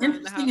have. What's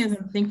interesting is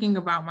I'm thinking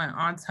about my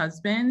aunt's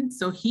husband.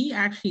 So he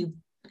actually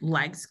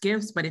likes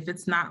gifts, but if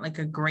it's not like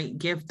a great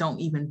gift, don't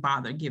even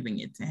bother giving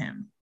it to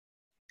him.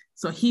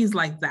 So he's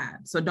like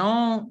that. So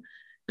don't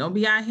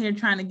be out here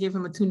trying to give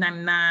him a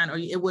 $2.99 or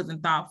it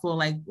wasn't thoughtful.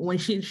 Like when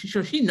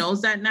she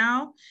knows that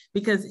now,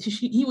 because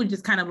he would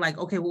just kind of like,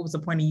 okay, what was the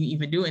point of you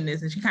even doing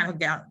this? And she kind of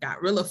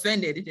got real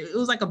offended. It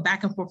was like a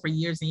back and forth for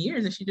years and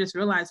years. And she just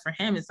realized for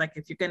him, it's like,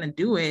 if you're going to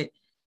do it,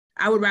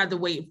 I would rather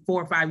wait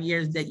 4 or 5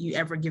 years that you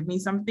ever give me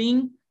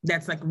something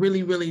that's like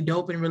really, really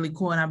dope and really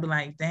cool. And I'd be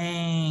like,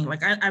 dang,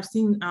 like I've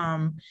seen,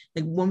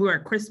 like when we were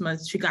at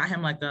Christmas, she got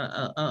him like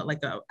a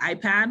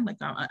iPad, like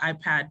an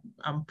iPad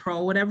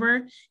Pro, whatever.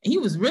 And he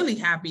was really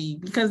happy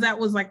because that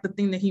was like the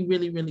thing that he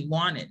really, really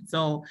wanted.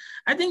 So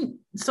I think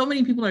so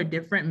many people are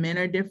different. Men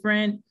are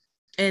different.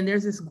 And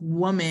there's this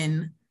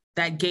woman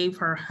that gave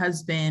her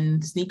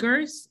husband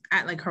sneakers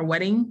at like her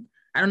wedding.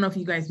 I don't know if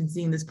you guys been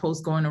seeing this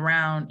post going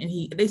around,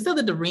 and they still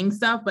did the ring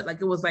stuff, but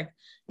like it was like,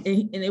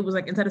 and it was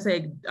like, instead of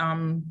saying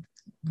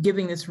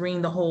giving this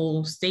ring the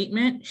whole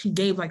statement, she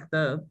gave like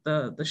the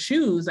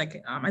shoes,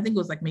 like I think it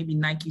was like maybe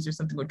Nikes or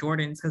something, or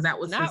Jordans, because that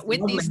was not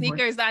with these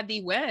sneakers I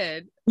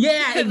wed.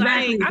 Yeah,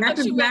 exactly. I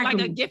thought you meant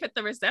like a gift at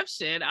the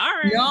reception. All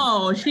right.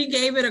 No, she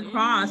gave it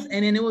across,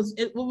 and then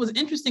what was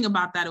interesting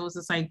about that, it was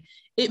just like,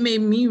 it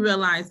made me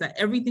realize that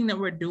everything that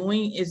we're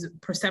doing is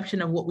perception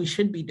of what we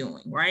should be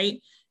doing,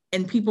 right?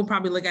 And people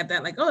probably look at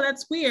that like, oh,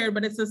 that's weird.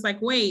 But it's just like,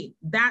 wait,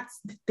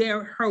 that's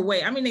her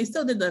way. I mean, they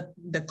still did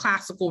the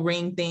classical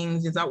ring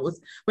things. But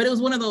it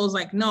was one of those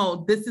like,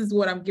 no, this is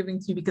what I'm giving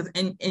to you because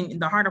in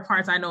the heart of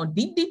hearts, I know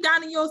deep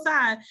down in your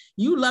side,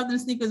 you love them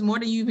sneakers more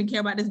than you even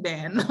care about this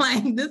band.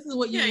 Like, this is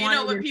what you want. You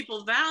know what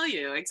people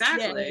value.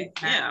 Exactly.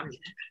 Yeah.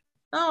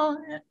 Oh,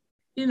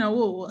 you know,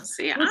 we'll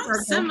see, I'm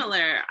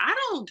similar. I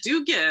don't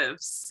do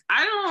gifts.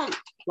 I don't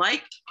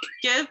like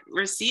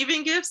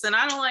receiving gifts, and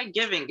I don't like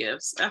giving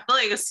gifts. I feel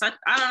like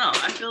I don't know.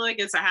 I feel like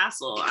it's a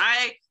hassle.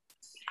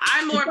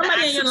 I'm more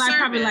somebody in your life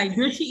probably like,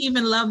 does she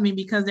even love me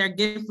because their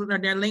gift or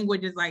their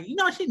language is like, she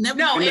never.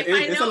 No,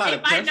 it's a lot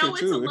of pressure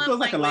too. It feels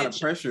like a lot of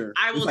pressure.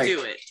 I will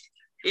do it.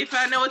 If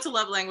I know it's a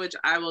love language,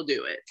 I will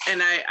do it. And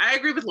I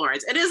agree with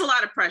Lawrence. It is a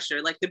lot of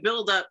pressure, like the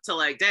build up to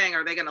like, dang,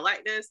 are they gonna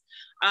like this?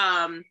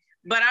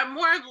 But I'm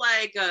more of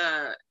like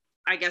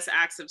I guess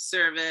acts of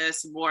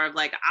service, more of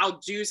like, I'll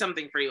do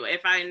something for you.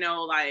 If I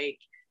know like,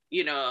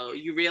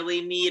 you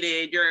really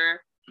needed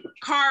your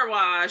car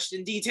washed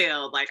and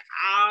detailed, like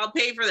I'll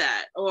pay for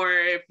that. Or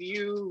if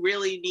you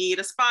really need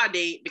a spa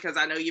date because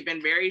I know you've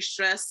been very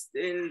stressed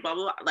and blah,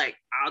 blah, blah, like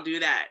I'll do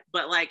that.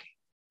 But like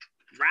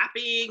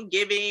wrapping,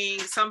 giving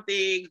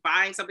something,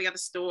 buying something at the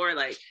store,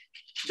 like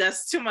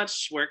that's too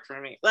much work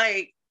for me.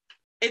 Like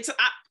it's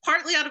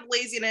partly out of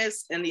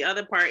laziness, and the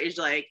other part is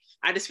like,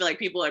 I just feel like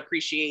people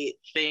appreciate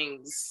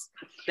things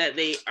that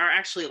they are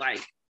actually like,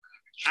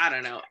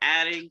 adding a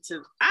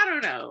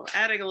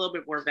little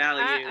bit more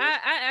value.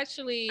 I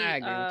actually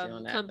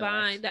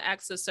combine the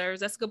acts of service.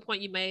 That's a good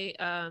point you made,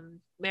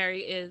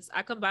 Mary, is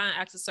I combine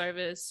acts of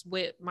service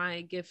with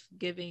my gift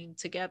giving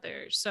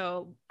together.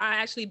 So I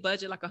actually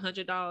budget like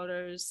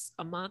 $100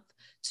 a month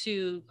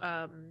to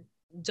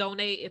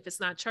donate if it's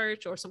not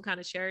church or some kind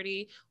of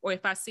charity, or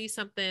if I see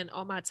something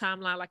on my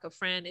timeline, like a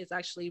friend is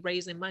actually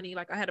raising money.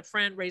 Like I had a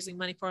friend raising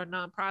money for a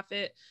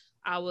nonprofit.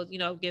 I will,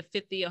 give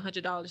 $50,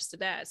 $100 to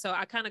that. So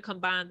I kind of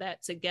combine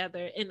that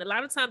together. And a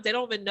lot of times they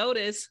don't even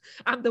notice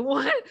I'm the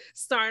one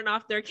starting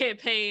off their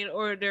campaign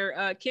or their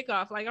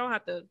kickoff. Like I don't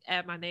have to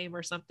add my name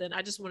or something.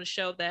 I just want to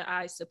show that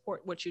I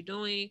support what you're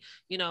doing,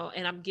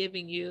 and I'm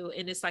giving you,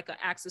 and it's like an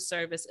acts of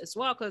service as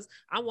well. Cause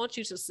I want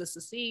you to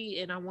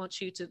succeed, and I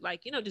want you to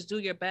just do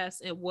your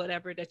best in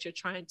whatever that you're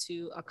trying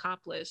to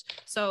accomplish.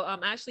 So I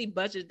actually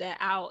budget that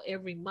out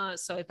every month.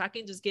 So if I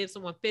can just give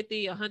someone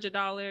 $50,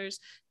 $100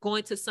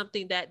 going to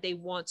something that they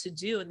want to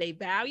do and they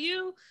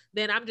value,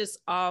 then I'm just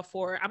all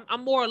for it.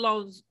 I'm more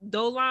along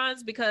those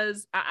lines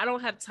because I don't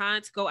have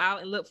time to go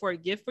out and look for a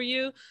gift for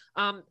you.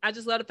 I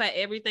just love the fact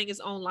everything is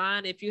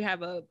online. If you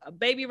have a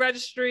baby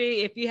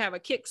registry, if you have a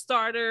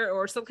Kickstarter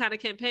or some kind of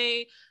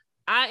campaign,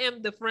 I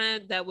am the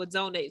friend that would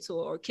donate to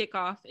or kick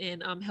off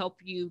and help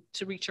you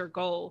to reach your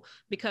goal,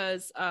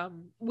 because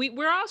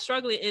we're all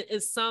struggling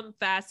in some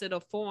facet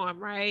or form,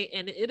 right?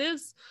 And it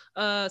is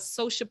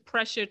social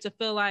pressure to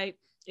feel like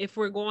if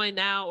we're going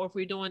now or if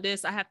we're doing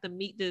this, I have to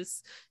meet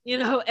this,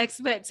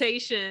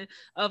 expectation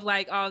of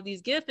like all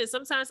these gifts. And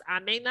sometimes I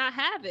may not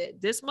have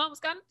it. This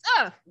month's got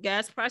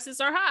gas prices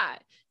are high.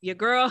 Your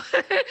girl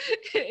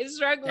is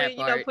struggling,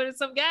 putting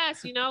some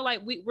gas,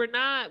 like we're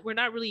not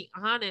really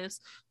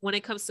honest when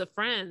it comes to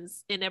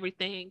friends and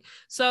everything.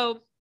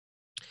 So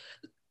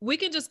we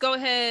can just go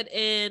ahead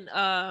and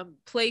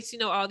place,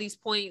 all these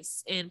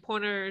points and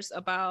pointers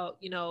about,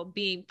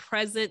 being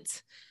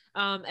present,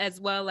 as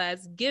well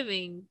as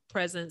giving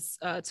presents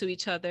to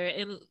each other.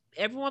 And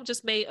everyone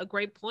just made a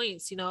great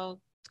points.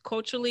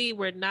 Culturally,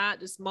 we're not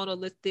this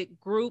monolithic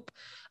group,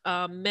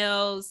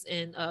 males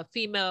and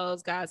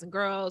females, guys and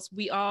girls.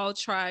 We all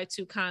try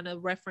to kind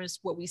of reference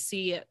what we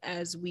see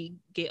as we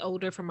get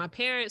older from our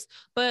parents.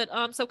 But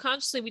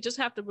subconsciously, we just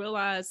have to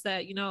realize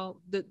that,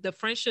 the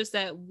friendships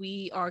that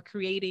we are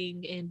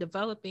creating and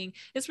developing,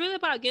 it's really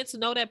about getting to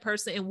know that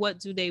person and what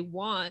do they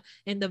want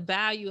and the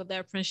value of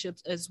that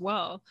friendships as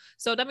well.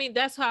 So, I mean,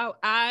 that's how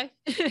I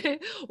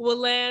will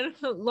land.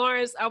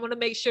 Lawrence, I want to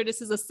make sure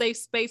this is a safe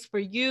space for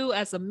you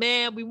as a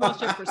man. We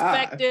want your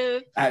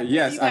perspective.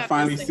 Yes, I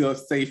finally feel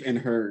safe and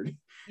heard.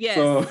 Yes.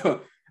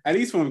 So at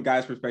least from a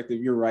guy's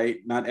perspective, you're right.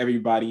 Not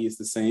everybody is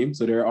the same.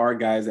 So there are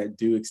guys that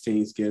do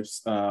exchange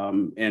gifts,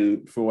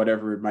 and for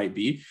whatever it might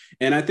be.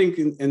 And I think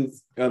in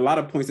a lot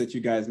of points that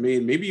you guys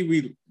made, maybe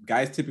we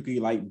guys typically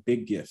like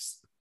big gifts,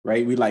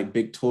 right? We like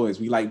big toys.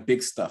 We like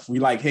big stuff. We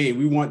like, hey,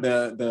 we want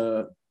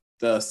the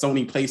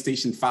Sony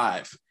PlayStation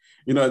 5.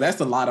 That's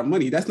a lot of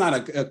money. That's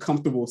not a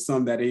comfortable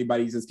sum that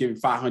anybody's just giving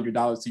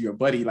 $500 to your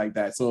buddy like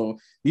that. So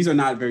these are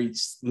not very,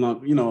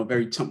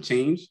 very chump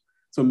change.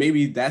 So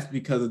maybe that's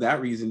because of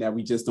that reason that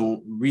we just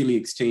don't really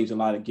exchange a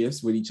lot of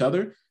gifts with each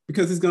other,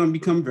 because it's going to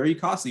become very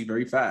costly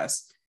very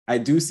fast. I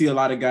do see a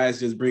lot of guys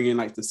just bringing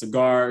like the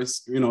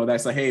cigars,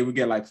 that's like, hey, we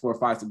get like 4 or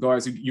 5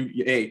 cigars.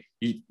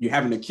 You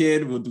having a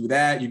kid, we'll do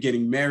that. You're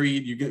getting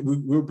married,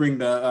 we'll bring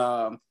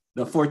the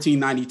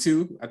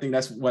 1492. I think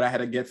that's what I had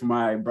to get for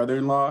my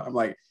brother-in-law. I'm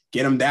like,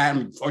 get him that. I'm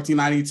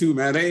 1492,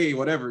 man. Hey,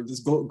 whatever.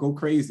 Just go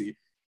crazy.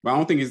 But I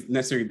don't think it's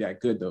necessarily that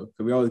good though,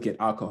 because we always get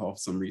alcohol for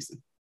some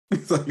reason.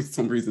 It's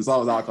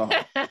always alcohol.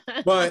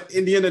 But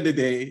in the end of the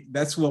day,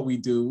 that's what we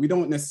do. We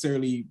don't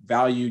necessarily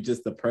value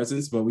just the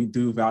presence, but we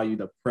do value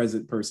the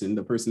present person,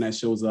 the person that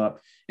shows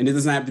up. And it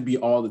doesn't have to be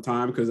all the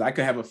time, because I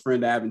could have a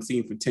friend I haven't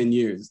seen for 10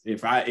 years.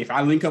 If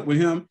I link up with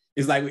him,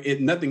 it's like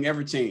nothing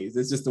ever changed.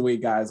 It's just the way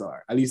guys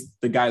are, at least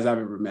the guys I've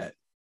ever met.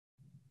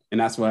 And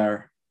that's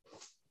where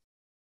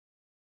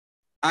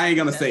I ain't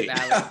gonna say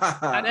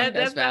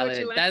that's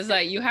valid. That's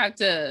like you have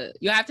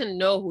to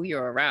know who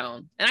you're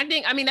around. And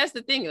I mean that's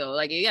the thing though.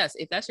 Like, yes,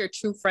 if that's your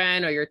true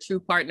friend or your true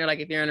partner, like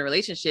if you're in a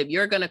relationship,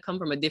 you're gonna come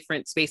from a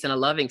different space and a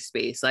loving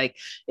space. Like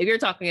if you're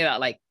talking about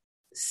like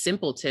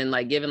simpleton,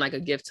 like giving like a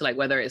gift to like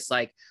whether it's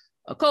like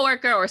a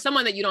coworker or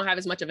someone that you don't have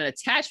as much of an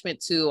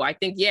attachment to, I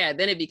think, then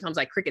it becomes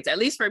like crickets, at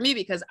least for me,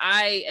 because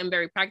I am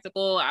very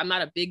practical. I'm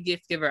not a big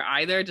gift giver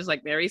either, just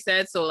like Mary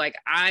said. So like,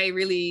 I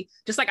really,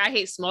 just like I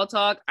hate small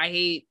talk, I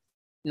hate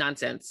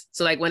nonsense.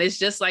 So like when it's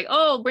just like,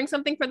 oh, bring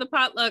something for the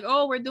potluck,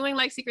 oh, we're doing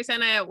like Secret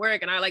Santa at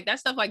work, and I like that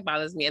stuff like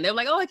bothers me. And they're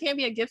like, oh, it can't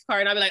be a gift card,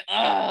 and I'll be like,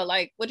 oh,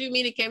 like what do you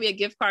mean it can't be a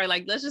gift card?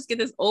 Like let's just get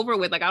this over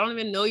with. Like I don't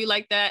even know you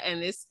like that,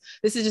 and this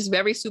is just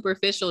very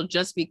superficial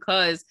just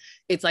because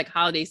it's like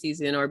holiday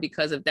season or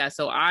because of that.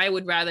 So I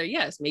would rather,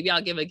 yes, maybe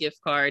I'll give a gift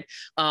card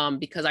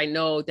because I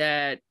know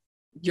that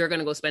you're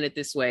gonna go spend it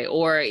this way.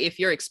 Or if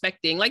you're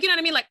expecting, like, you know what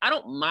I mean, like I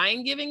don't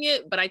mind giving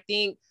it, but I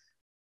think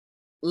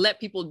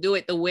let people do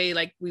it the way,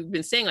 like we've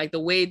been saying, like the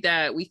way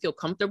that we feel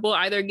comfortable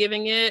either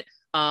giving it,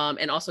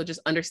 and also just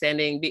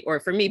understanding, or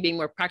for me, being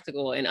more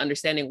practical and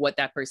understanding what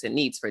that person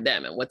needs for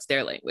them and what's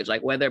their language.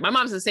 Like whether my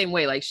mom's the same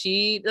way, like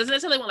she doesn't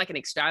necessarily want like an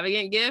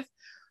extravagant gift,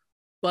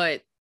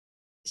 but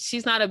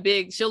she's not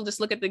she'll just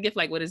look at the gift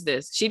like, what is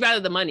this? She'd rather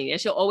the money. And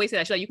she'll always say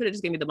that. She's like, you could have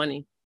just gave me the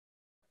money.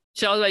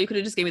 She always like, you could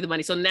have just gave me the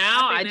money. So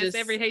now I just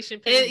every Haitian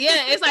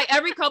it's like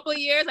every couple of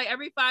years, like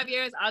every 5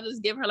 years, I'll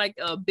just give her like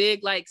a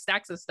big like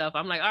stacks of stuff.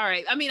 I'm like, all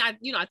right. I mean,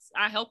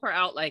 I help her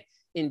out like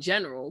in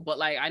general, but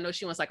like I know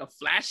she wants like a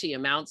flashy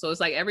amount. So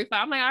it's like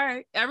I'm like, all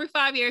right, every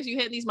 5 years you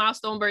hit these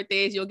milestone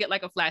birthdays, you'll get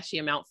like a flashy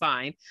amount,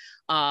 fine.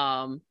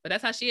 But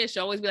that's how she is.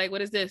 She'll always be like,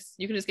 what is this?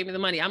 You can just give me the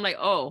money. I'm like,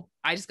 oh,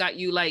 I just got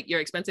you like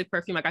your expensive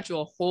perfume. I got you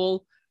a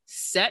whole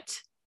set.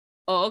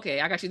 Oh, okay,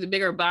 I got you the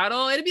bigger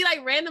bottle. It'd be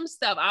like random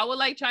stuff. I would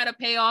like try to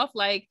pay off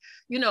like,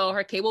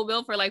 her cable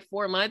bill for like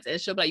 4 months, and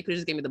she'll be like, you could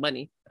just give me the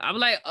money. I'm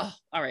like, oh,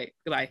 all right,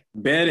 goodbye.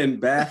 Bed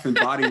and bath and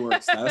body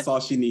works. That's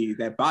all she needs.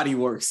 That body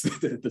works,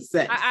 the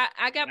set.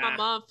 I got my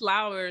mom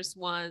flowers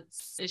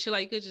once, and she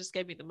like, you could just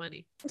give me the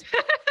money.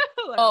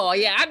 Like, oh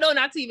yeah, I know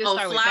not to even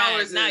start with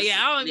flowers. That.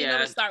 I don't even know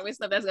to start with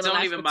stuff that's gonna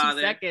last for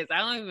 2 seconds. I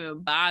don't even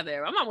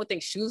bother. My mom would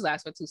think shoes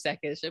last for 2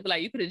 seconds. She'll be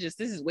like, you could have just,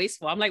 this is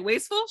wasteful. I'm like,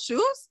 wasteful?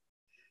 Shoes?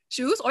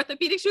 shoes,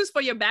 orthopedic shoes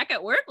for your back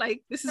at work.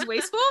 Like, this is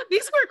wasteful.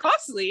 These were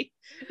costly.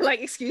 Like,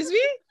 excuse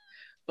me.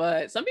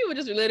 But some people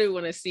just literally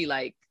want to see,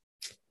 like,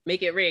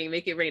 make it rain,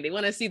 make it rain. They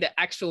want to see the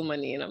actual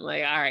money. And I'm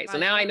like, all right, so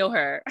now I know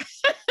her.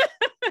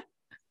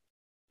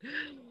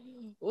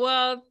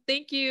 Well,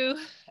 thank you,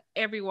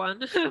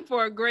 everyone,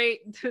 for a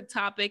great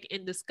topic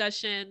and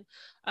discussion.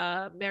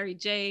 Mary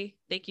J,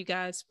 thank you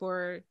guys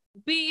for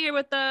being here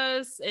with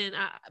us. And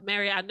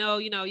Mary, I know,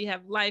 you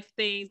have life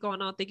things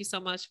going on. Thank you so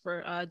much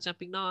for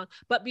jumping on.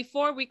 But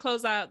before we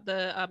close out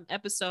the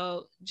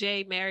episode,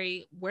 Jay,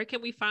 Mary, where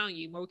can we find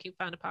you? Where we can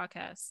find the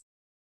podcast?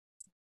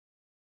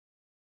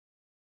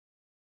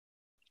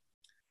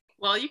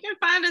 Well, you can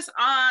find us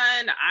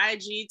on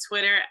IG,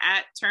 Twitter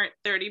at Turnt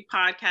 30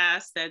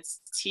 Podcast. That's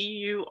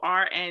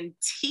TURNT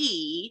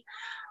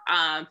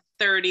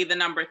 30, the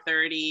number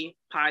 30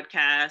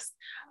 podcast.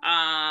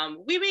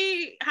 We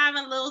be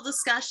having little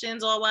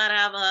discussions or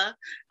whatever,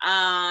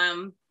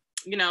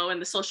 in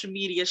the social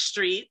media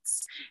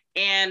streets.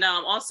 And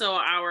also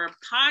our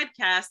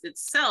podcast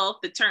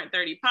itself, the Turnt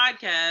 30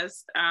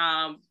 Podcast,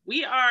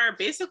 we are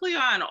basically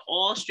on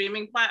all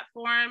streaming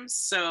platforms.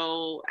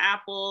 So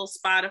Apple,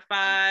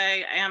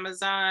 Spotify,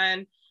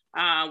 Amazon,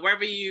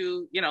 wherever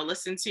you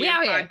listen to your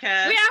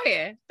podcast. We out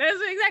here. That's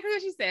exactly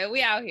what she said.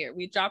 We out here.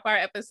 We drop our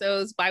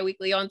episodes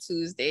bi-weekly on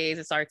Tuesdays.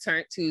 It's our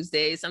Turnt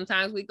Tuesdays.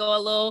 Sometimes we go a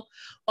little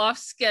off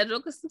schedule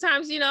because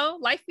sometimes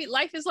life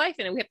is life,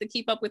 and we have to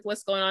keep up with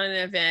what's going on in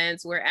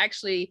events. We're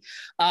actually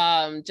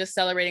just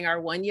celebrating our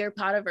 1-year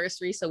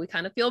podiversary, so we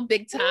kind of feel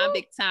big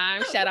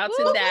time. Shout out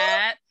to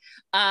that.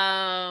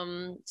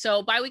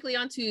 So bi-weekly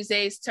on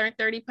Tuesdays, Turnt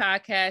 30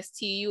 Podcast,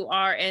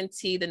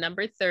 TURNT, the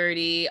number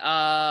 30,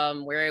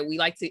 where we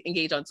like to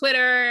engage on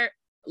Twitter.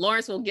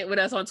 Lawrence will get with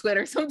us on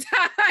Twitter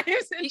sometimes.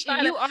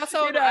 You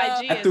also on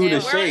IG. I threw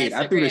the shade.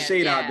 I threw the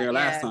shade out there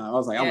last time. I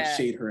was like, I would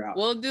shade her out.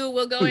 We'll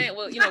go in.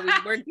 Well,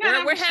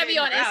 we're heavy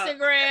on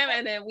Instagram,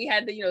 and then we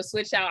had to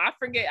switch out. I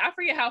forget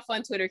how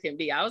fun Twitter can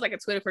be. I was like a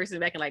Twitter person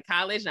back in like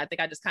college, and I think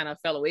I just kind of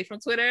fell away from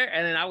Twitter,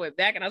 and then I went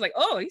back, and I was like,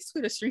 oh, these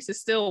Twitter streets is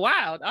still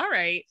wild. All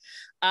right.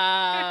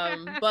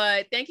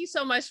 But thank you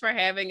so much for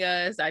having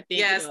us. I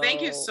think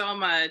thank you so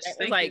much.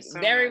 It's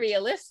very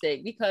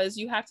realistic, because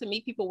you have to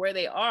meet people where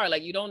they are.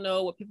 Like, you don't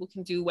know what people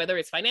can do, whether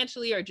it's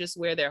financially or just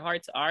where their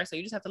hearts are. So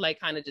you just have to like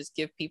kind of just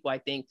give people, I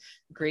think,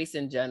 grace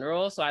in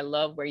general. So I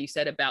love where you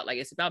said about like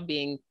it's about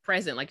being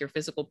present, like your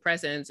physical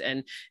presence,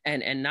 and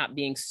not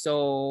being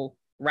so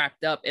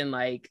wrapped up in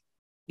like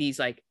these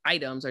like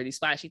items or these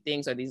flashy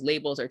things or these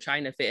labels or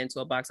trying to fit into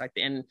a box like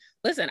that. And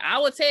listen, I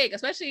will take,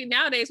 especially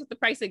nowadays with the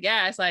price of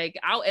gas, like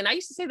I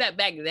used to say that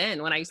back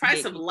then when I used to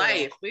price of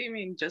life. What do you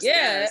mean just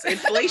gas?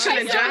 Inflation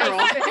in general.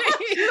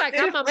 Like,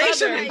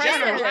 inflation in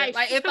general.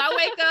 Like if I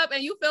wake up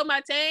and you fill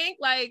my tank,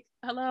 like,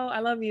 hello, I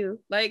love you.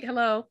 Like,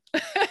 hello.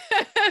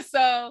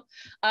 So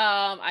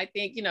I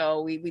think,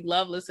 we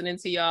love listening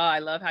to y'all. I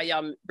love how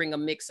y'all bring a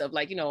mix of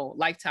like,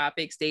 life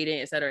topics,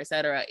 dating, et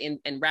cetera,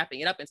 and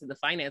wrapping it up into the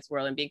finance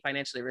world and being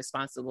financially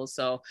responsible.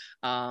 So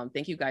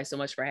thank you guys so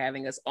much for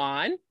having us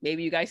on.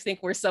 Maybe you guys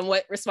think we're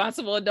somewhat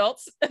responsible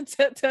adults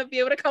to be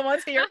able to come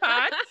onto your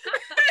pod.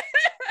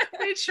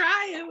 We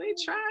trying.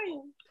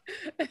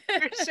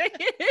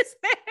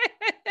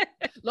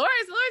 Lawrence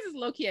is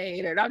low-key a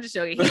hater. No, I'm just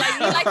joking.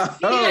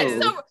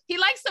 He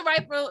likes to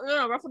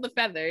ruffle the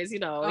feathers, he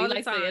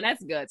likes to, and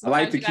that's good. Sometimes I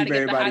like to keep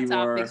everybody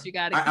more.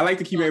 I like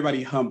to keep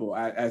everybody humble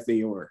as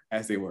they work.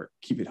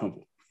 Keep it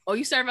humble. Oh,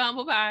 you serve a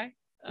humble pie?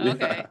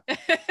 Okay.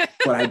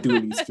 What I do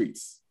in these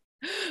streets.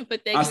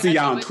 But I'll see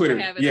y'all on Twitter.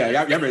 Yeah,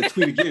 y'all better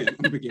tweet again. I'm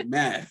gonna get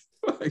mad.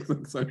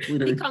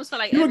 Twitter. He comes for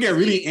like people get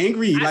really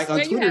angry, like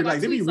on Twitter,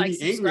 like they be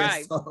really angry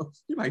at stuff.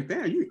 You're like,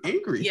 damn, you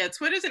angry. Yeah,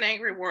 Twitter's an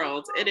angry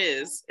world. It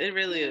is. It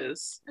really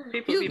is.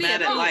 People be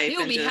mad at life.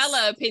 He'll be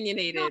hella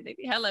opinionated. They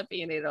be hella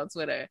opinionated on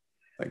Twitter.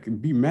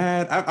 Like, be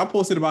mad. I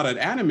posted about an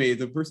anime.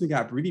 The person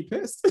got really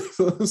pissed.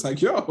 So it's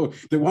like, yo,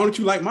 then why don't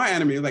you like my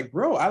anime? Like,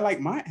 bro, I like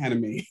my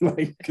anime.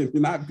 Like, can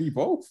you not be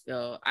both?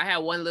 So I had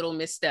one little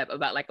misstep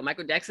about like a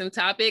Michael Jackson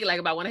topic,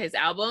 like about one of his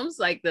albums,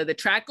 like the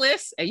track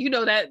list. And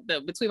that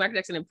between Michael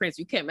Jackson and Prince,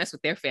 you can't mess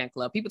with their fan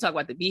club. People talk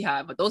about the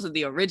Beehive, but those are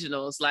the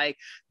originals. Like,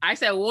 I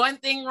said one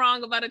thing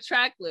wrong about a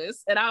track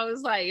list, and I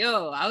was like,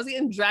 I was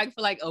getting dragged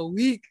for like a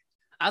week.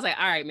 I was like,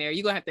 all right, Mary,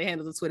 you're gonna have to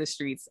handle the Twitter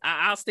streets.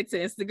 I'll stick to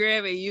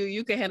Instagram, and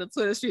you can handle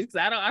Twitter streets,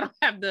 because I don't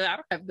have the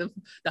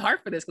heart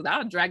for this, because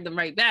I'll drag them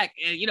right back.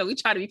 And we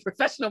try to be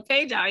professional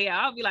page out here.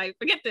 I'll be like,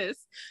 forget this.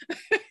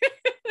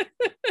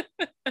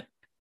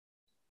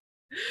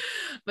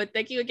 But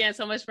thank you again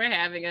so much for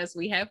having us.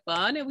 We have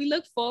fun, and we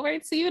look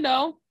forward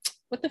to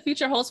what the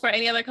future holds for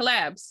any other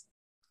collabs.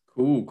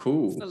 Cool.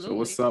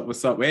 Absolutely. So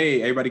what's up?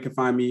 Hey, everybody can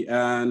find me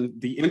on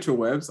the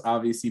interwebs,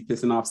 obviously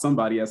pissing off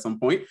somebody at some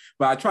point,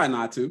 but I try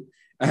not to.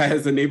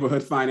 As a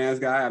neighborhood finance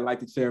guy, I like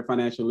to share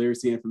financial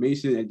literacy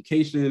information,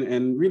 education,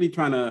 and really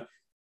trying to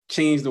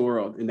change the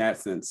world in that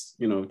sense,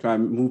 try to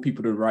move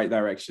people to the right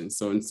direction.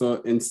 So in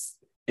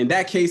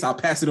that case, I'll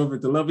pass it over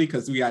to Lovely,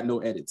 because we got no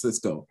edits. Let's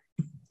go.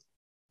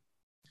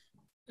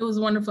 It was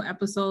a wonderful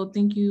episode.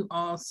 Thank you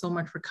all so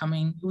much for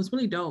coming. It was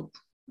really dope.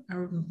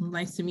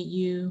 Nice to meet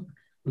you.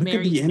 Look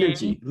at the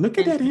energy. Look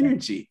at that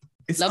energy.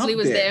 It's Lovely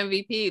was there.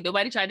 the MVP.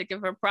 Nobody tried to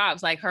give her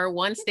props. Like her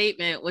one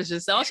statement was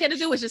just all she had to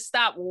do was just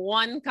stop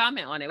one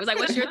comment on it. It was like,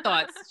 "What's your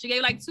thoughts?" She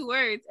gave like 2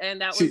 words,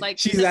 and that was like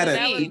she's at it.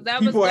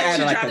 People are at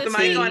it like the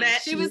mic on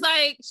it. She was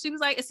like,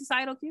 it's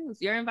societal cues,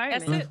 your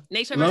environment, That's it.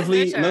 Nature.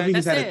 Lovely That's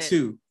is at it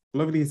too.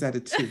 Lovely is at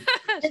it too.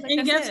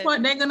 And guess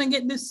what? They're gonna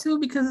get this too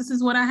because this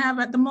is what I have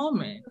at the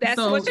moment. That's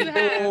what you have.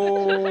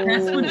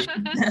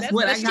 That's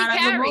what I got at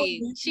the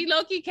moment. She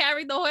low-key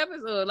carried the whole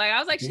episode. Like I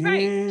was like, she's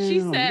right. She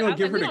said, you I gonna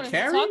give her like, the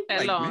carry? talk that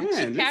Like, long.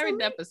 man, She carried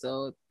the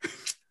episode.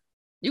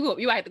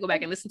 You have to go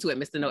back and listen to it,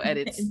 Mr. No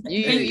Edits.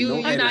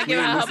 You're not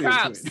giving her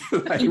props.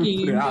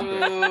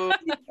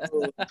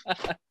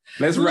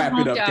 Let's wrap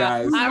it up,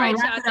 guys. All right,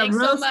 y'all. Thanks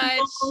so much.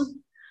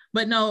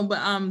 But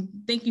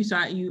thank you,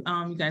 you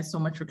guys so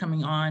much for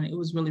coming on. It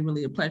was really,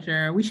 really a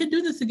pleasure. We should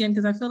do this again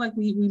because I feel like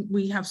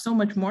we have so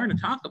much more to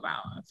talk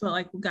about. I feel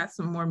like we got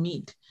some more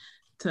meat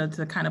to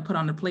kind of put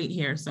on the plate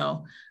here.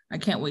 So I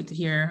can't wait to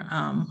hear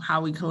how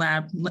we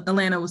collab.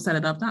 Alana will set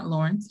it up, not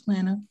Lawrence.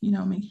 Alana,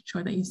 make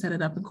sure that you set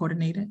it up and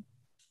coordinate it.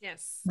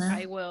 Yes,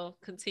 I will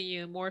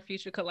continue more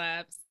future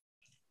collabs.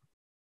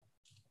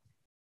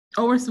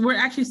 Oh, we're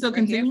actually still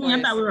continuing.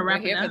 I thought we were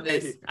wrapping up.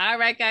 This. All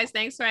right, guys.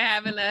 Thanks for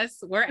having us.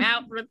 We're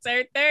out for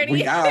Turnt 30.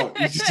 We out.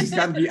 You just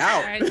got to be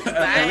out. Right,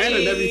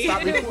 Atlanta never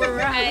stop recording.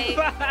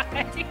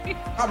 Bye.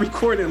 Stop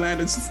recording,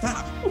 Atlanta. Just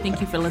stop.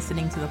 Thank you for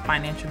listening to the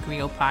Financial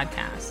Griot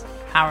podcast,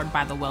 powered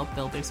by the Wealth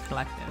Builders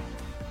Collective.